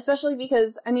 Especially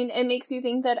because, I mean, it makes you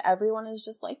think that everyone is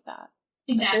just like that.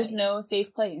 Exactly. Like there's no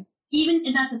safe place. Even,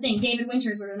 and that's the thing, David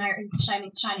Winters wore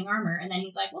shining armor, and then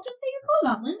he's like, well, just take your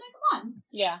clothes off, Linda, come on.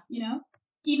 Yeah. You know?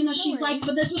 Even though she's like,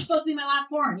 but this was supposed to be my last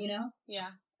porn, you know? Yeah.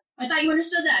 I thought you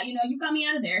understood that, you know? You got me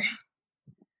out of there.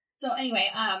 So anyway,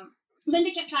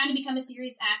 Linda kept trying to become a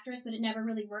serious actress, but it never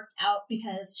really worked out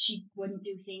because she wouldn't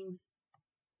do things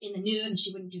in the nude and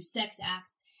she wouldn't do sex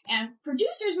acts. And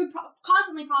producers would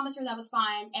constantly promise her that was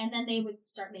fine, and then they would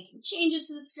start making changes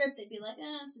to the script. They'd be like,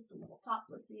 it's just a little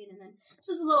topless scene, and then it's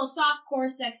just a little soft-core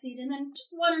sex scene, and then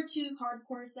just one or two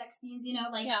hardcore sex scenes, you know?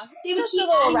 Like, yeah. they would just keep a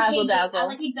little adding razzle-dazzle.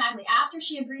 pages. Like, exactly. After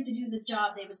she agreed to do the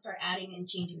job, they would start adding and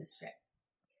changing the script.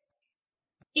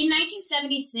 In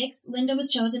 1976, Linda was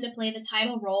chosen to play the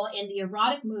title role in the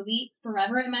erotic movie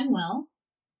Forever Emmanuel,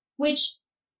 which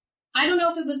I don't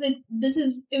know if it was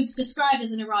it's described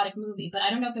as an erotic movie, but I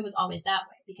don't know if it was always that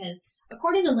way, because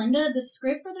according to Linda, the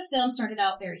script for the film started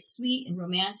out very sweet and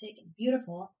romantic and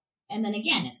beautiful, and then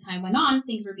again, as time went on,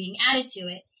 things were being added to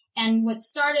it, and what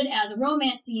started as a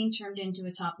romance scene turned into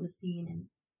a topless scene,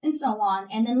 and so on,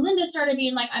 and then Linda started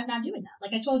being like, I'm not doing that.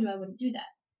 Like, I told you I wouldn't do that.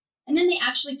 And then they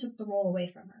actually took the role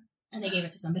away from her, and they gave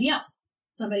it to somebody else,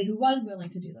 somebody who was willing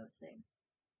to do those things.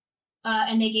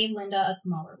 And they gave Linda a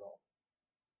smaller role.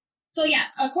 So yeah,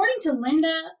 according to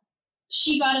Linda,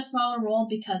 she got a smaller role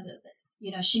because of this.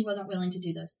 You know, she wasn't willing to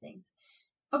do those things.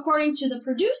 According to the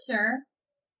producer,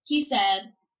 he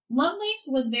said, Lovelace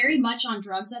was very much on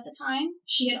drugs at the time.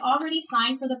 She had already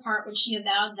signed for the part when she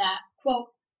avowed that, quote,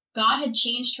 God had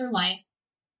changed her life.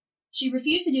 She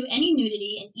refused to do any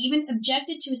nudity and even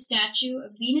objected to a statue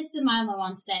of Venus de Milo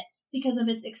on set because of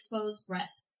its exposed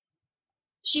breasts.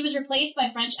 She was replaced by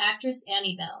French actress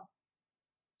Annie Bell.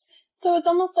 So it's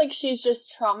almost like she's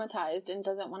just traumatized and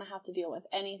doesn't want to have to deal with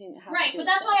anything that has to do Right, but with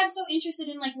that's sex. why I'm so interested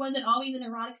in, like, was it always an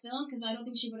erotic film? Because I don't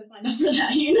think she would have signed up for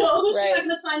that, you know? She's not going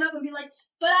to sign up and be like,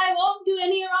 but I won't do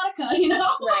any erotica, you know?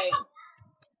 Right.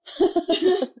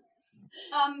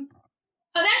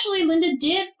 Eventually, Linda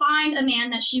did find a man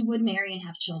that she would marry and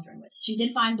have children with. She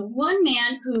did find the one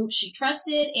man who she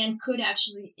trusted and could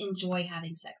actually enjoy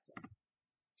having sex with.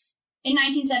 In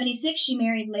 1976, she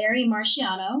married Larry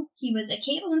Marciano. He was a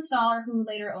cable installer who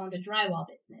later owned a drywall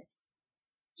business.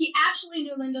 He actually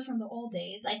knew Linda from the old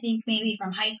days, I think maybe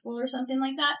from high school or something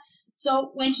like that.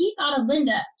 So when he thought of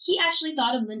Linda, he actually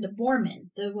thought of Linda Borman,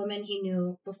 the woman he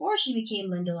knew before she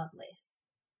became Linda Lovelace.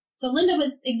 So Linda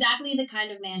was exactly the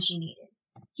kind of man she needed.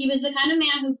 He was the kind of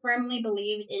man who firmly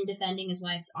believed in defending his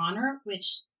wife's honor,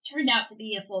 which turned out to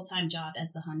be a full-time job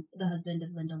as the husband of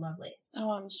Linda Lovelace.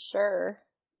 Oh, I'm sure.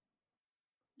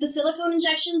 The silicone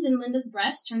injections in Linda's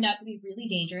breast turned out to be really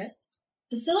dangerous.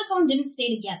 The silicone didn't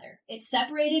stay together. It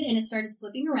separated and it started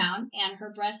slipping around, and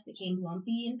her breast became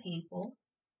lumpy and painful.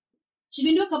 She'd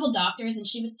been to a couple doctors, and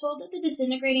she was told that the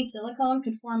disintegrating silicone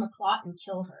could form a clot and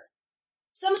kill her.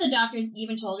 Some of the doctors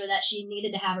even told her that she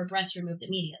needed to have her breast removed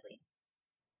immediately.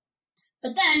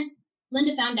 But then,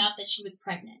 Linda found out that she was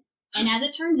pregnant, and as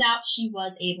it turns out, she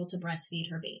was able to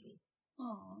breastfeed her baby.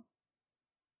 Aww.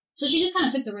 So she just kind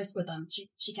of took the risk with them.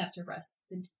 She kept her breast.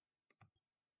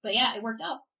 But yeah, it worked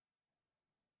out.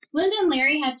 Linda and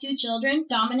Larry had 2 children,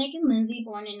 Dominic and Lindsay,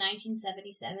 born in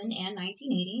 1977 and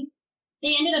 1980.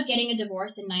 They ended up getting a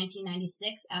divorce in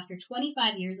 1996 after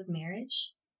 25 years of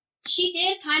marriage. She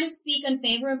did kind of speak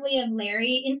unfavorably of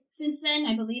Larry since then,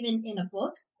 I believe in a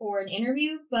book or an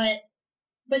interview, but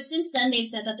since then they've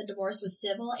said that the divorce was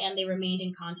civil and they remained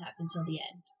in contact until the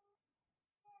end.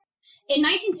 In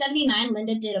 1979,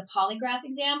 Linda did a polygraph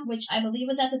exam, which I believe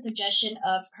was at the suggestion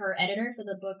of her editor for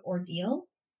the book Ordeal.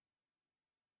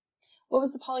 What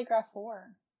was the polygraph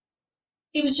for?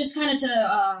 It was just kind of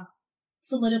to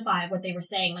solidify what they were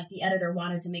saying. Like, the editor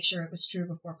wanted to make sure it was true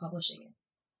before publishing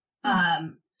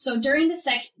it. So during the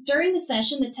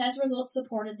session, the test results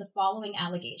supported the following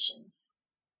allegations.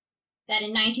 That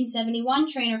in 1971,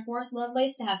 Traynor forced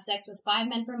Lovelace to have sex with 5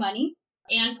 men for money,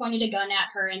 and pointed a gun at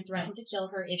her and threatened to kill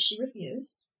her if she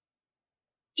refused.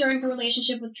 During her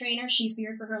relationship with Traynor, she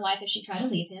feared for her life if she tried to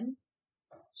leave him.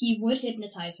 He would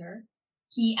hypnotize her.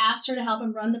 He asked her to help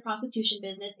him run the prostitution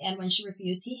business, and when she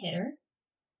refused, he hit her.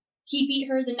 He beat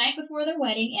her the night before their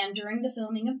wedding and during the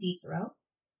filming of Deep Throat.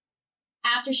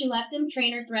 After she left him,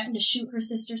 Traynor threatened to shoot her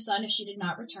sister's son if she did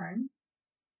not return.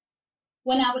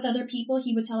 When out with other people,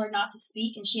 he would tell her not to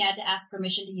speak, and she had to ask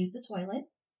permission to use the toilet.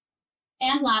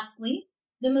 And lastly,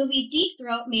 the movie Deep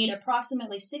Throat made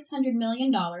approximately $600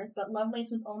 million, but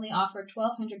Lovelace was only offered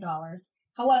 $1,200.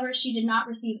 However, she did not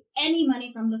receive any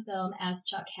money from the film as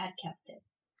Chuck had kept it.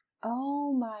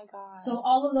 Oh my god. So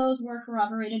all of those were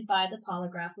corroborated by the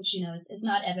polygraph, which, is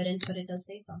not evidence, but it does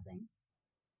say something,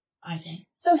 I think.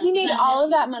 So he made all of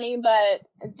that money,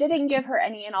 but didn't give her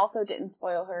any, and also didn't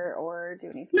spoil her or do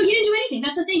anything. No, he didn't do anything.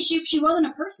 That's the thing. She wasn't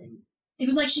a person. It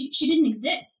was like she didn't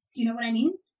exist. You know what I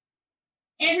mean?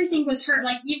 Everything was her.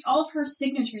 Like, all of her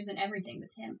signatures and everything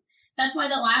was him. That's why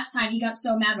the last time he got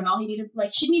so mad when all he needed,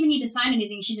 she didn't even need to sign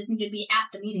anything. She just needed to be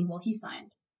at the meeting while he signed.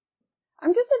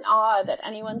 I'm just in awe that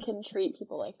anyone can treat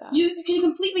people like that. You can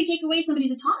completely take away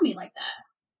somebody's autonomy like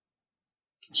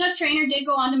that. Chuck Traynor did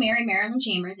go on to marry Marilyn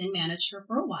Chambers and managed her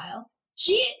for a while.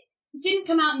 She didn't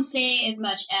come out and say as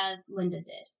much as Linda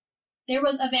did. There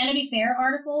was a Vanity Fair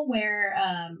article where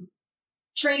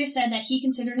Traynor said that he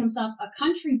considered himself a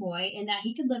country boy and that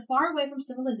he could live far away from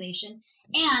civilization,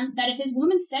 and that if his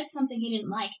woman said something he didn't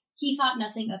like, he thought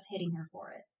nothing of hitting her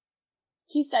for it.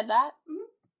 He said that?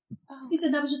 Mm-hmm. Oh. He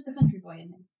said that was just the country boy in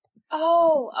him.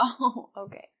 Oh,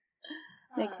 okay.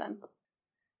 Makes sense.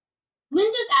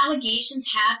 Linda's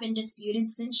allegations have been disputed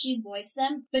since she's voiced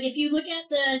them, but if you look at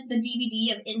the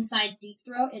DVD of Inside Deep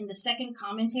Throat in the second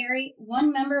commentary,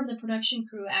 one member of the production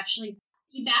crew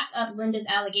he backed up Linda's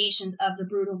allegations of the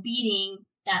brutal beating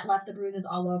that left the bruises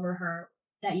all over her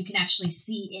that you can actually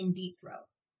see in Deep Throat.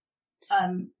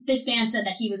 This man said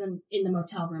that he was in the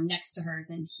motel room next to hers,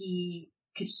 and he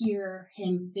could hear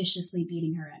him viciously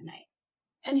beating her at night.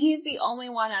 And he's the only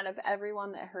one out of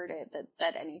everyone that heard it that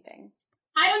said anything.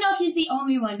 I don't know if he's the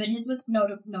only one, but his was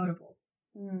notable.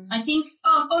 Mm. I think,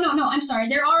 no, I'm sorry.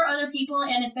 There are other people,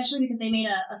 and especially because they made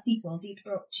a sequel, Deep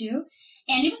Throat 2,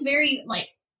 and it was very,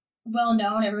 well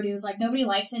known. Everybody was like, nobody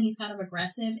likes him, he's kind of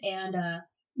aggressive, and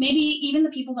maybe even the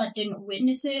people that didn't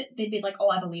witness it, they'd be like, oh,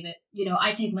 I believe it.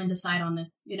 I take Linda's side on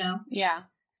this, Yeah.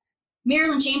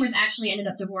 Marilyn Chambers actually ended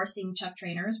up divorcing Chuck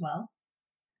Traynor as well.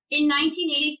 In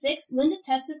 1986, Linda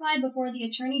testified before the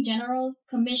Attorney General's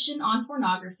Commission on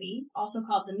Pornography, also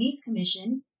called the Meese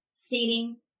Commission,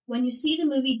 stating, "When you see the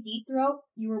movie Deep Throat,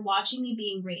 you were watching me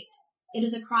being raped. It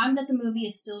is a crime that the movie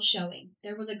is still showing.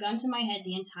 There was a gun to my head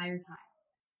the entire time."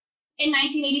 In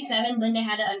 1987, Linda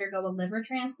had to undergo a liver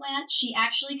transplant. She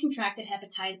actually contracted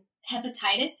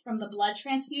hepatitis from the blood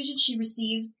transfusion she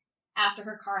received after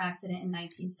her car accident in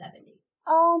 1970.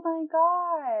 Oh my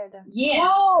god. Yeah.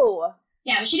 Whoa!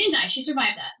 Yeah, but she didn't die. She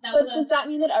survived that. Does that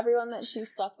mean that everyone that she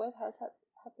slept with has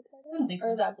hepatitis? I don't think so.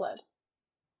 Or is that blood?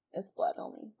 It's blood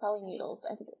only. Probably needles.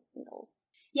 I think it's needles.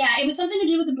 Yeah, it was something to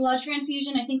do with the blood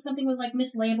transfusion. I think something was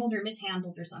mislabeled or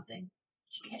mishandled or something.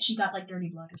 She got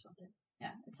dirty blood or something.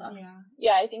 Yeah, it sucks.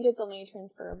 Yeah, I think it's only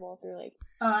transferable through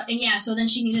so then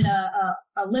she needed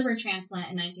a liver transplant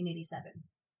in 1987.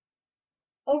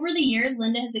 Over the years,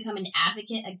 Linda has become an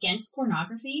advocate against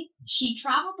pornography. She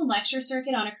traveled the lecture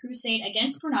circuit on a crusade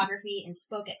against pornography and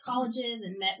spoke at colleges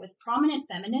and met with prominent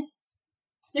feminists.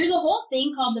 There's a whole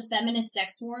thing called the feminist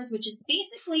sex wars, which is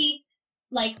basically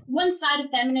one side of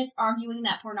feminists arguing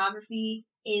that pornography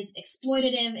is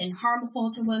exploitative and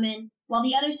harmful to women, while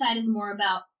the other side is more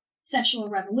about sexual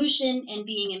revolution and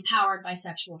being empowered by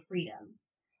sexual freedom.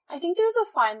 I think there's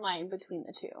a fine line between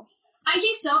the two. I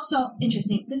think so. So,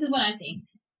 interesting. This is what I think.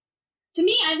 To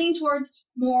me, I lean towards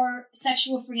more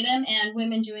sexual freedom and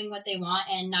women doing what they want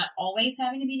and not always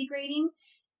having to be degrading.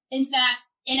 In fact,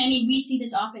 and I mean, we see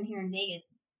this often here in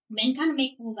Vegas, men kind of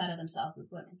make fools out of themselves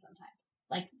with women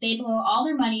sometimes. They blow all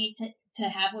their money to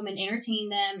have women entertain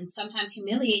them and sometimes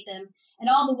humiliate them, And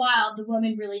all the while, the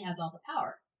woman really has all the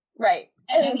power. Right.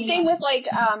 And I mean, same with, like,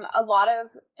 a lot of,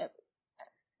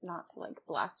 not to, like,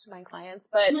 blast my clients,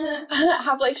 but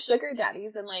have, like, sugar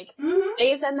daddies, and, like,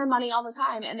 they send them money all the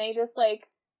time, and they just, like,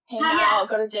 hang out,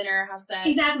 go to dinner, have sex.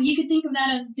 Exactly. You could think of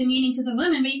that as demeaning to the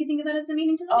women, but you could think of that as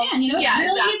demeaning to the man. You know, it's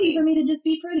really easy for me to just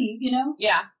be pretty, you know?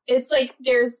 Yeah. It's like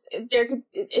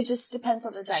it just depends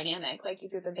on the dynamic. Like,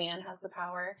 either the man has the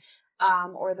power,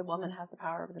 or the woman has the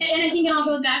power over the man. And I think it all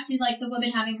goes back to, like, the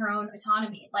woman having her own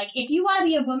autonomy. Like, if you want to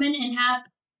be a woman and have,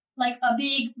 like, a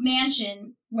big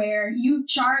mansion where you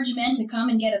charge men to come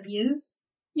and get abused,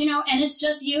 you know, and it's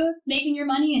just you making your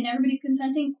money and everybody's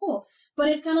consenting, cool. But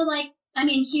it's kind of like, I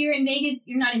mean, here in Vegas,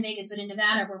 you're not in Vegas, but in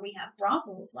Nevada, where we have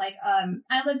brothels. Like,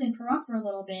 I lived in Pahrump for a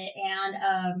little bit,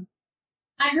 and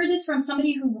I heard this from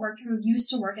somebody who used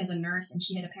to work as a nurse, and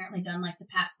she had apparently done, like, the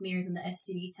pap smears and the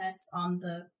STD tests on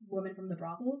the woman from the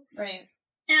brothels. Right.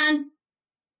 And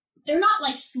they're not,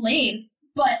 like, slaves,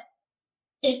 but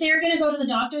if they're going to go to the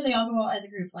doctor, they all go out as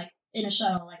a group, like, in a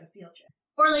shuttle, like a field trip.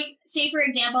 Or, like, say, for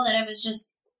example, that it was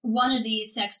just one of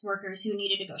these sex workers who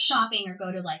needed to go shopping or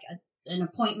go to, like, an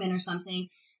appointment or something,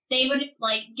 they would,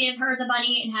 like, give her the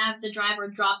money and have the driver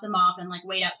drop them off and, like,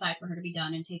 wait outside for her to be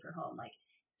done and take her home. Like,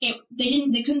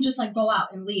 they couldn't just, like, go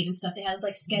out and leave and stuff. They had to,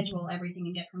 like, schedule everything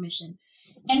and get permission.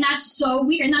 And that's so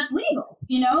weird, and that's legal,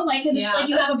 you know? Like, because it's like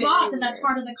you have a boss, and that's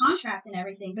part of the contract and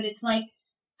everything. But it's like,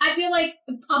 I feel like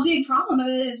a big problem of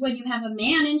it is when you have a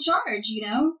man in charge, you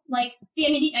know? Like, I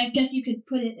mean, I guess you could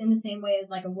put it in the same way as,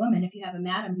 like, a woman if you have a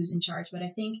madam who's in charge. But I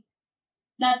think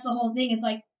that's the whole thing, is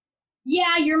like,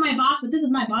 yeah, you're my boss, but this is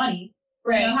my body.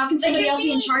 Right. You know, how can somebody else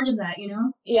be in charge of that, you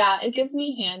know? Yeah, it gives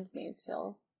me Handmaid's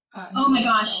still. Oh my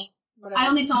gosh. I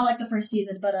only saw, like, the first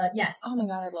season, but, yes. Oh my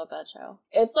god, I love that show.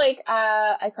 It's like,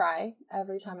 I cry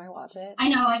every time I watch it. I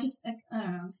know, I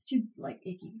don't know, it's too, like,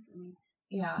 icky for me.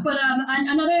 Yeah. But,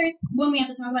 another one we have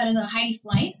to talk about is Heidi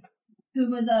Fleiss, who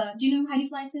was, do you know who Heidi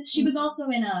Fleiss is? She was also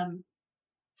in,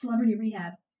 Celebrity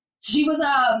Rehab. She was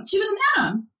a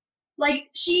madam. Like,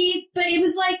 but it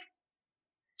was like,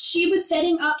 she was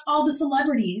setting up all the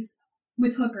celebrities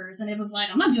with hookers, and it was like,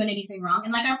 I'm not doing anything wrong.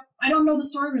 And, like, I don't know the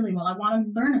story really well. I want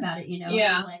to learn about it, you know?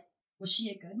 Yeah. And, like, was she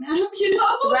a good madam, you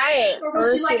know? Right. Or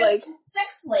was she like a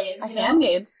sex slave? A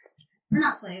handmaid. Or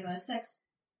not slave, a sex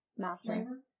master.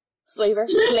 Slaver?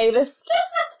 Slavist.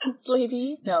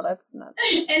 Slavey? No, that's not.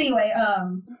 Anyway,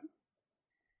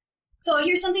 so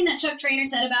here's something that Chuck Traynor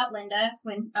said about Linda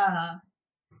when,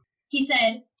 he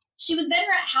said, "She was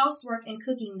better at housework and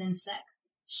cooking than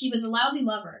sex. She was a lousy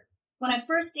lover. When I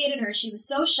first dated her, she was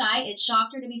so shy, it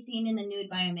shocked her to be seen in the nude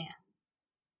by a man."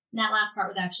 And that last part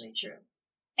was actually true.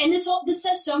 And this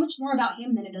says so much more about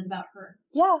him than it does about her.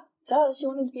 Yeah, it does. She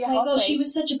wanted to be a housewife. Like, oh, she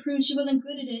was such a prude, she wasn't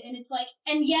good at it. And it's like,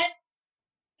 and yet,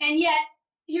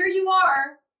 here you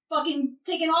are, fucking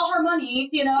taking all her money,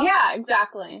 you know? Yeah,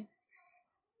 exactly.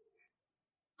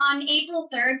 On April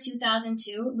 3rd,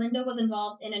 2002, Linda was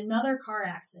involved in another car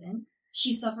accident.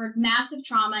 She suffered massive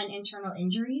trauma and internal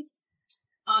injuries.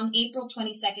 On April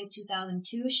 22nd,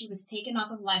 2002, she was taken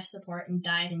off of life support and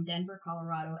died in Denver,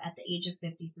 Colorado at the age of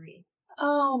 53.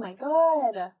 Oh my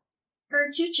god. Her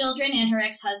 2 children and her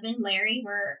ex-husband, Larry,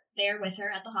 were there with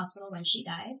her at the hospital when she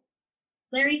died.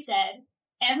 Larry said,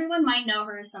 "Everyone might know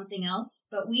her as something else,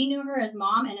 but we knew her as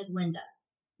Mom and as Linda.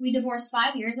 We divorced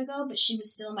 5 years ago, but she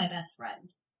was still my best friend."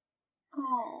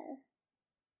 Oh.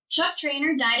 Chuck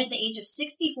Traynor died at the age of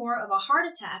 64 of a heart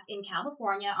attack in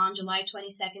California on July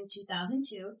 22nd,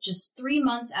 2002, just 3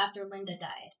 months after Linda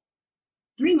died.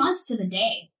 3 months to the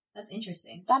day. That's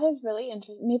interesting. That is really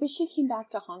interesting. Maybe she came back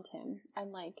to haunt him,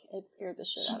 and, like, it scared the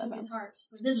shit out of him. She took his heart.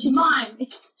 Like, this is mine!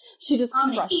 She just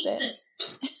I'm crushed gonna eat it.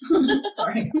 This.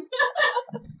 Sorry.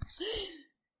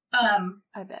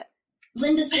 I bet.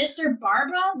 Linda's sister,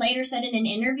 Barbara, later said in an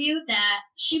interview that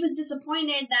she was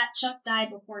disappointed that Chuck died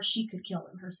before she could kill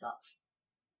him herself.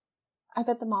 I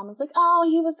bet the mom was like, oh,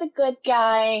 he was a good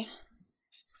guy.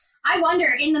 I wonder,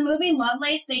 in the movie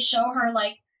Lovelace, they show her,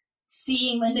 like,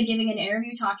 seeing Linda giving an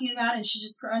interview talking about it, and she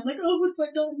just cried, like, oh, what have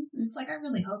I done? And it's like, I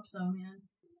really hope so, man.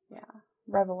 Yeah.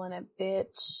 Revel in it,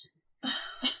 bitch.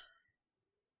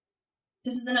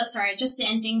 This is another, sorry, just to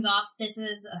end things off, this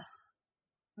is,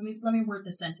 let me word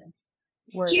this sentence.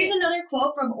 Here's another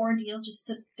quote from Ordeal, just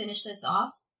to finish this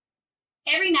off.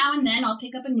 "Every now and then I'll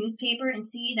pick up a newspaper and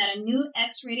see that a new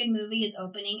X-rated movie is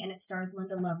opening and it stars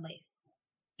Linda Lovelace.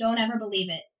 Don't ever believe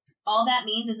it. All that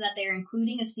means is that they're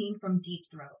including a scene from Deep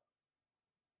Throat."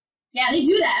 Yeah, they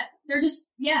do that. They're just,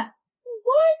 yeah.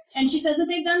 What? And she says that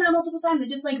they've done that multiple times. They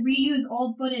just, like, reuse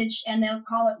old footage and they'll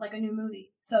call it, like, a new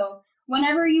movie. So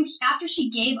after she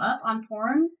gave up on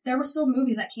porn, there were still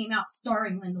movies that came out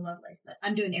starring Linda Lovelace.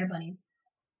 I'm doing Air Bunnies.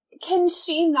 Can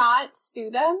she not sue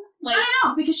them? Like, I don't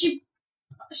know, because she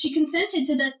consented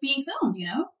to that being filmed, you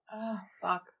know? Oh,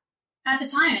 fuck. At the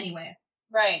time, anyway.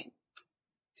 Right.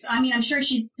 So, I mean, I'm sure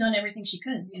she's done everything she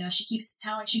could, you know? She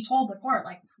told the court,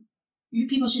 like, you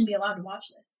people shouldn't be allowed to watch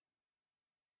this.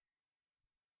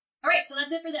 Alright, so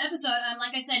that's it for the episode.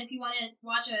 Like I said, if you want to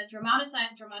watch a dramatized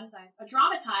if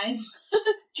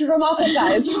you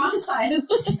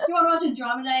want to watch a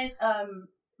dramatized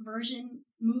version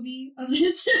movie of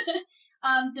this,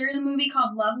 there is a movie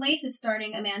called Lovelace. It's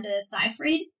starring Amanda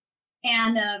Seyfried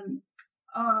and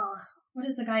what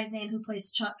is the guy's name who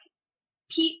plays Chuck?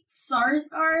 Pete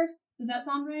Sarsgaard. Does that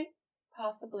sound right?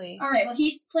 Possibly. All right. Well,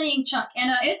 he's playing Chuck,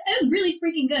 and it was really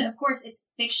freaking good. Of course, it's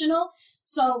fictional,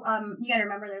 so you gotta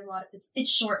remember there's a lot of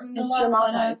it's shortened a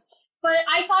lot, but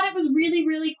I thought it was really,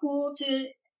 really cool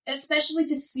especially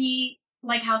to see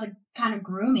like how the kind of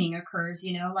grooming occurs,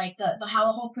 you know, like the how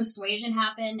the whole persuasion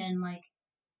happened, and like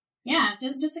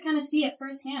just to kind of see it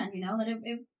firsthand, you know, that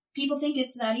people think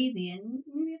it's that easy, and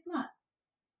maybe it's not.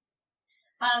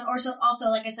 Also,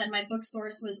 like I said, my book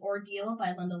source was Ordeal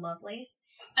by Linda Lovelace.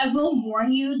 I will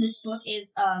warn you, this book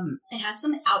is, it has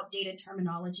some outdated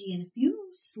terminology and a few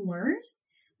slurs.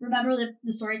 Remember that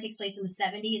the story takes place in the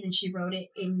 70s and she wrote it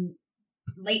in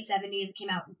late 70s. It came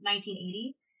out in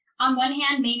 1980. On one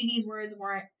hand, maybe these words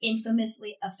weren't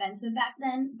infamously offensive back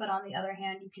then, but on the other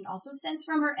hand, you can also sense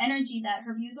from her energy that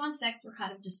her views on sex were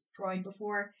kind of destroyed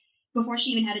before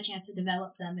she even had a chance to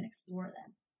develop them and explore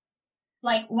them.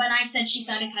 Like, when I said she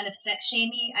sounded kind of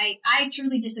sex-shamey, I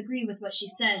truly disagree with what she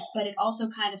says, but it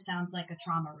also kind of sounds like a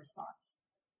trauma response.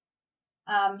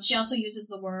 She also uses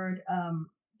the word,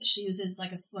 she uses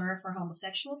like a slur for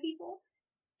homosexual people.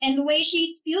 And the way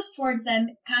she feels towards them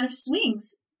kind of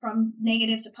swings from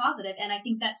negative to positive, and I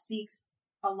think that speaks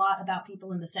a lot about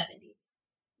people in the 70s.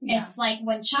 Yeah. It's like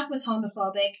when Chuck was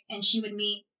homophobic and she would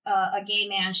meet a gay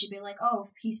man, she'd be like, oh,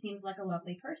 he seems like a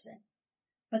lovely person.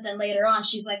 But then later on,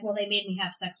 she's like, well, they made me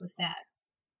have sex with fags.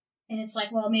 And it's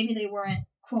like, well, maybe they weren't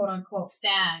quote-unquote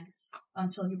fags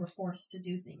until you were forced to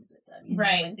do things with them. You know?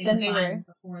 Right. Like they were fine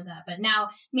before that. But now,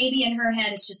 maybe in her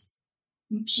head, it's just,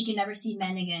 she can never see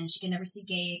men again. She can never see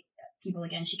gay people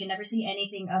again. She can never see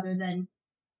anything other than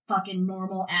fucking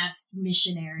normal-ass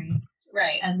missionary.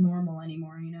 Right. As normal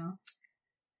anymore, you know?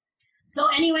 So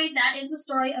anyway, that is the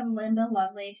story of Linda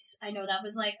Lovelace. I know that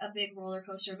was like a big roller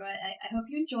coaster, but I hope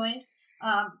you enjoyed.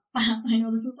 I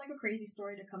know this was like a crazy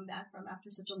story to come back from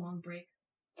after such a long break.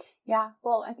 Yeah,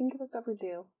 well, I think it was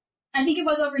overdue. I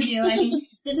mean,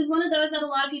 this is one of those that a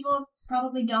lot of people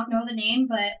probably don't know the name,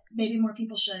 but maybe more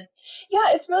people should. Yeah,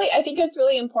 I think it's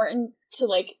really important to,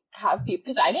 like, have people,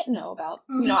 because I didn't know about,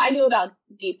 you know, I knew about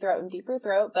Deep Throat and Deeper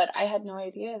Throat, but I had no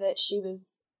idea that she was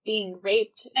being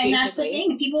raped, and that's the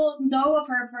thing. People know of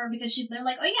her because they're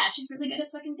like, oh yeah, she's really good at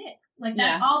sucking dick. Like,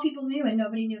 that's all people knew, and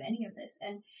nobody knew any of this.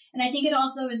 And I think it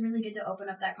also is really good to open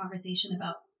up that conversation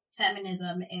about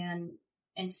feminism and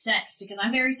sex, because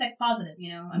I'm very sex positive,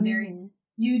 you know. I'm very,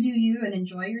 you do you and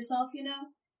enjoy yourself, you know.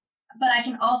 But I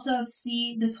can also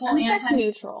see this whole sex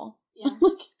neutral. Yeah.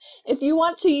 If you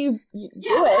want to, you do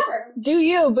it. Whatever. Do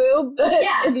you, boo? But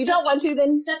if you don't want to,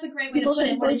 then that's a great way to put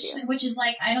it. Which is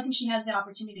like, I don't think she has the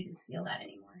opportunity to feel that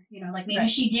anymore. You know, like maybe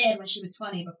she did when she was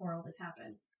 20 before all this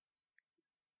happened.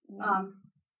 I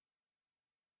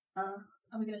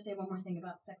was gonna say one more thing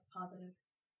about sex positive.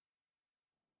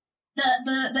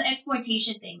 The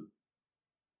exploitation thing.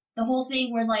 The whole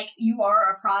thing where like you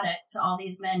are a product to all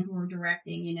these men who are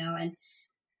directing, you know,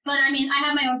 but I mean, I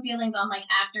have my own feelings on like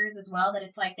actors as well, that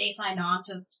it's like they sign on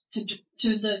to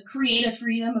the creative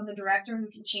freedom of the director who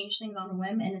can change things on a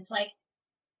whim, and it's like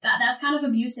that's kind of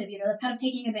abusive, you know, that's kind of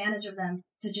taking advantage of them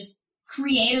to just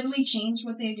creatively change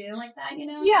what they do like that, you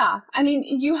know? Yeah. I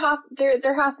mean,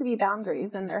 there has to be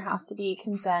boundaries, and there has to be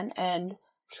consent and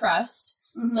trust.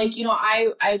 Mm-hmm. Like, you know,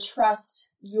 I trust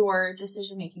your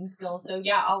decision-making skills, so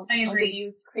yeah, I'll give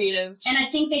you creative. And I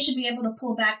think they should be able to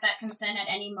pull back that consent at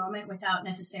any moment without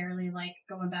necessarily, like,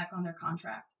 going back on their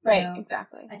contract. Right, know?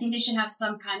 Exactly. I think they should have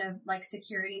some kind of, like,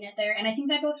 security net there, and I think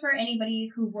that goes for anybody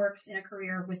who works in a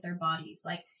career with their bodies,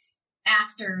 like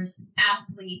actors,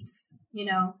 athletes, you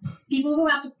know, people who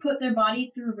have to put their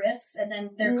body through risks, and then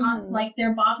they're like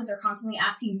their bosses are constantly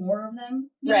asking more of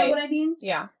them. You know what I mean?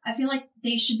 Yeah. I feel like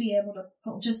they should be able to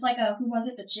pull, just like who was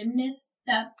it, the gymnast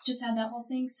that just had that whole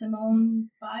thing, Simone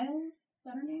Biles, is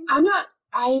that her name?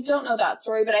 I don't know that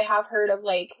story, but I have heard of,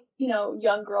 like, you know,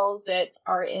 young girls that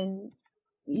are in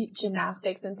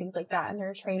gymnastics and things like that, and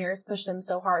their trainers push them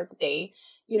so hard that they,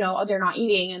 you know, they're not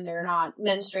eating and they're not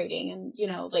menstruating, and, you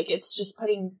know, like, it's just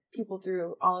putting people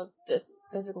through all of this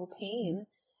physical pain.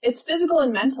 It's physical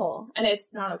and mental, and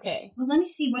it's not okay. Well, let me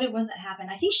see what it was that happened.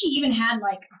 I think she even had,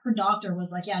 like, her doctor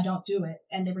was like, yeah, don't do it,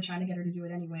 and they were trying to get her to do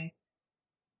it anyway.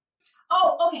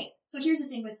 Oh, okay. So here's the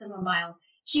thing with Simone Biles.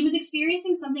 She was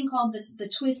experiencing something called the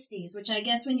twisties, which I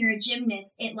guess when you're a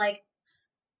gymnast, it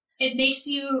makes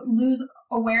you lose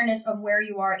awareness of where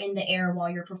you are in the air while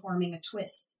you're performing a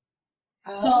twist.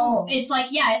 Oh. So it's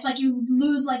like you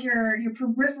lose like your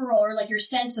peripheral or like your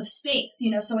sense of space,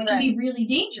 you know, so it can be really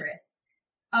dangerous.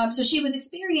 So she was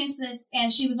experiencing this,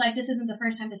 and she was like, this isn't the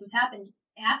first time this was happening,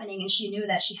 and she knew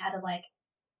that she had to like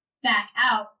back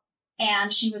out,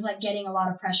 and she was like getting a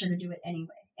lot of pressure to do it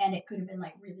anyway. And it could have been,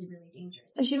 like, really, really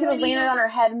dangerous. And she could have landed on her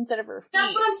head instead of her feet.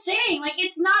 That's what I'm saying. Like,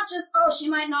 it's not just, oh, she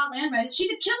might not land right. She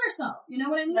could kill herself. You know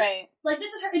what I mean? Right. Like,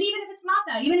 this is her, and even if it's not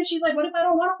that, even if she's like, what if I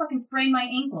don't want to fucking sprain my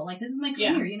ankle? Like, this is my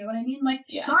career, you know what I mean? Like,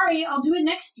 sorry, I'll do it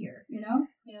next year, you know?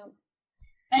 Yeah.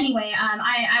 Anyway,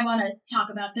 I want to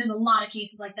talk about, there's a lot of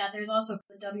cases like that. There's also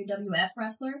the WWF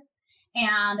wrestler,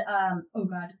 and, oh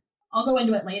god, I'll go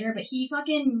into it later, but he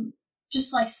fucking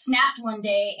just, like, snapped one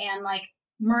day and, like,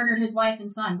 murdered his wife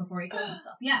and son before he killed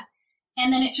himself. Yeah.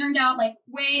 And then it turned out, like,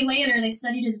 way later, they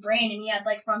studied his brain, and he had,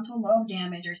 like, frontal lobe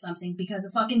damage or something because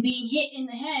of fucking being hit in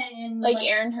the head. And like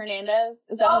Aaron Hernandez?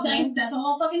 Is that his name? That's a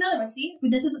whole fucking other one. See?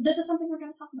 This is something we're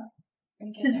going to talk about.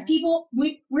 Because people,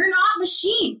 we're not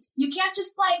machines. You can't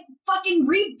just, like, fucking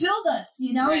rebuild us,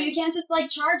 you know? Right. You can't just, like,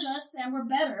 charge us and we're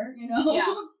better, you know?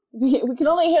 Yeah. We can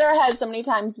only hit our head so many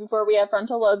times before we have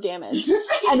frontal lobe damage.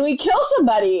 And we kill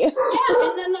somebody. Yeah,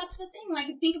 and then that's the thing.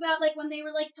 Like, think about, like, when they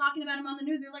were, like, talking about him on the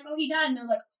news, they're like, oh, he died. And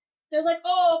they're like,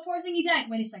 oh, poor thing, he died.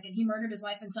 Wait a second, he murdered his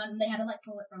wife and son, and they had to, like,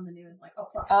 pull it from the news. Like, oh,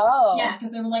 fuck. Oh. Yeah,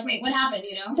 because they were like, wait, what happened,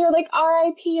 you know? They're like,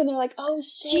 R.I.P., and they're like, oh,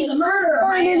 shit. He's a murderer,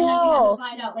 right? And then we had to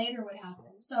find out later what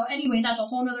happened. So, anyway, that's a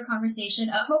whole nother conversation.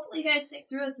 Hopefully you guys stick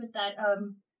through us with that.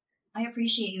 I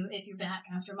appreciate you if you're back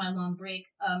after my long break.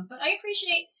 But I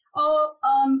appreciate... hold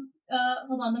on,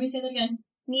 let me say that again.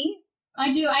 Me?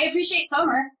 I do. I appreciate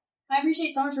Summer. I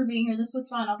appreciate Summer for being here. This was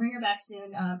fun. I'll bring her back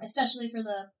soon, especially to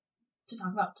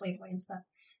talk about Playboy and stuff.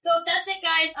 So that's it,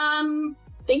 guys.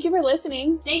 Thank you for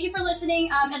listening. Thank you for listening.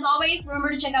 As always, remember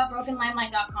to check out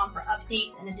BrokenLimelight.com for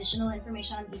updates and additional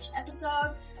information on each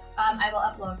episode. I will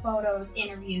upload photos,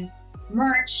 interviews,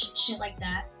 merch, shit like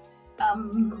that.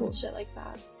 Cool shit like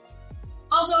that.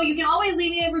 Also, you can always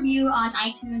leave me a review on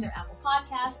iTunes or Apple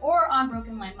Podcasts or on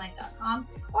BrokenLimelight.com.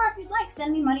 Or if you'd like,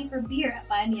 send me money for beer at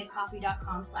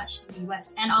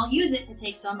buymeacoffee.com/US, and I'll use it to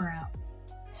take Summer out.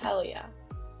 Hell yeah.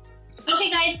 Okay,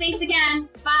 guys, thanks again.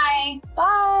 Bye.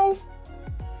 Bye.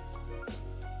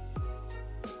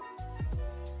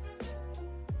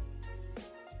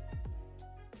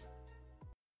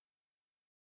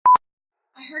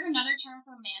 I heard another term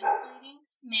for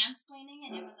mansplaining,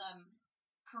 and it was,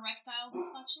 correctile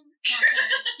dysfunction?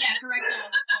 Yeah,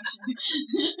 correctile dysfunction.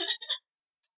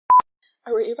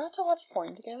 Are we about to watch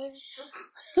porn together?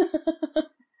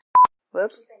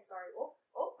 Whoops. Say sorry.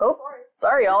 Sorry.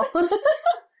 Sorry, y'all.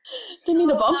 Didn't mean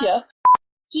to bump you.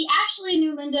 He actually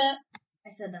knew Linda. I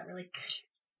said that really.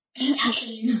 He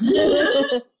actually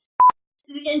knew.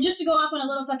 And just to go off on a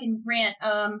little fucking rant,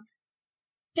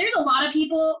 there's a lot of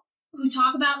people who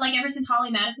talk about, like, ever since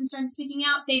Holly Madison started speaking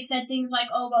out, they've said things like,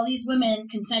 oh, well, these women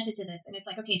consented to this. And it's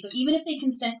like, okay, so even if they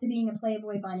consent to being a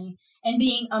Playboy bunny and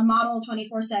being a model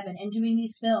 24/7 and doing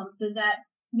these films, does that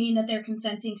mean that they're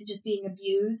consenting to just being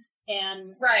abused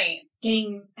and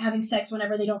having sex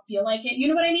whenever they don't feel like it? You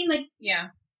know what I mean? Like, yeah.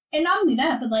 And not only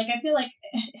that, but, like, I feel like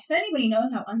if anybody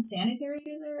knows how unsanitary it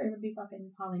is there, it would be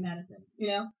fucking Holly Madison, you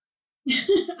know?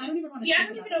 I don't even want to See, I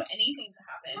don't even know anything to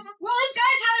happen. Well, this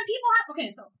guy's having people okay,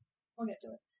 so we'll get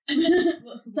to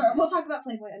it. Sorry, we'll talk about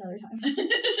Playboy another time.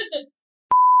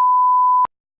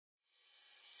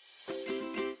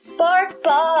 Bark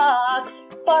box,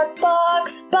 bark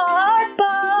box, bark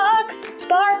box,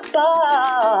 bark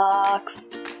box.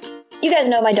 You guys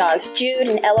know my dogs, Jude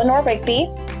and Eleanor Rigby.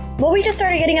 Well, we just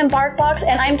started getting in bark box,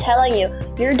 and I'm telling you,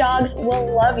 your dogs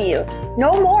will love you.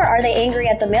 No more are they angry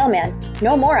at the mailman.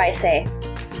 No more, I say.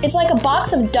 It's like a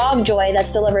box of dog joy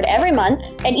that's delivered every month,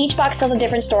 and each box tells a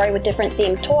different story with different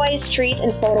themed toys, treats,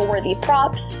 and photo-worthy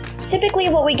props. Typically,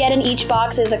 what we get in each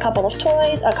box is a couple of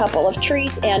toys, a couple of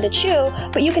treats, and a chew,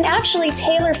 but you can actually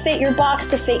tailor-fit your box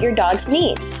to fit your dog's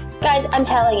needs. Guys, I'm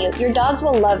telling you, your dogs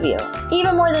will love you,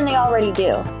 even more than they already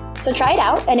do. So try it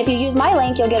out, and if you use my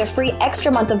link, you'll get a free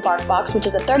extra month of BarkBox, which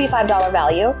is a $35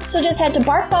 value. So just head to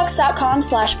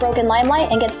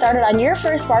barkbox.com/brokenlimelight and get started on your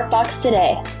first BarkBox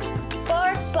today.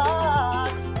 Bark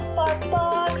box, bark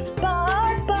box,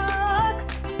 bark box,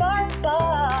 bark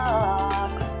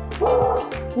box.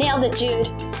 Nailed it,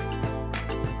 Jude.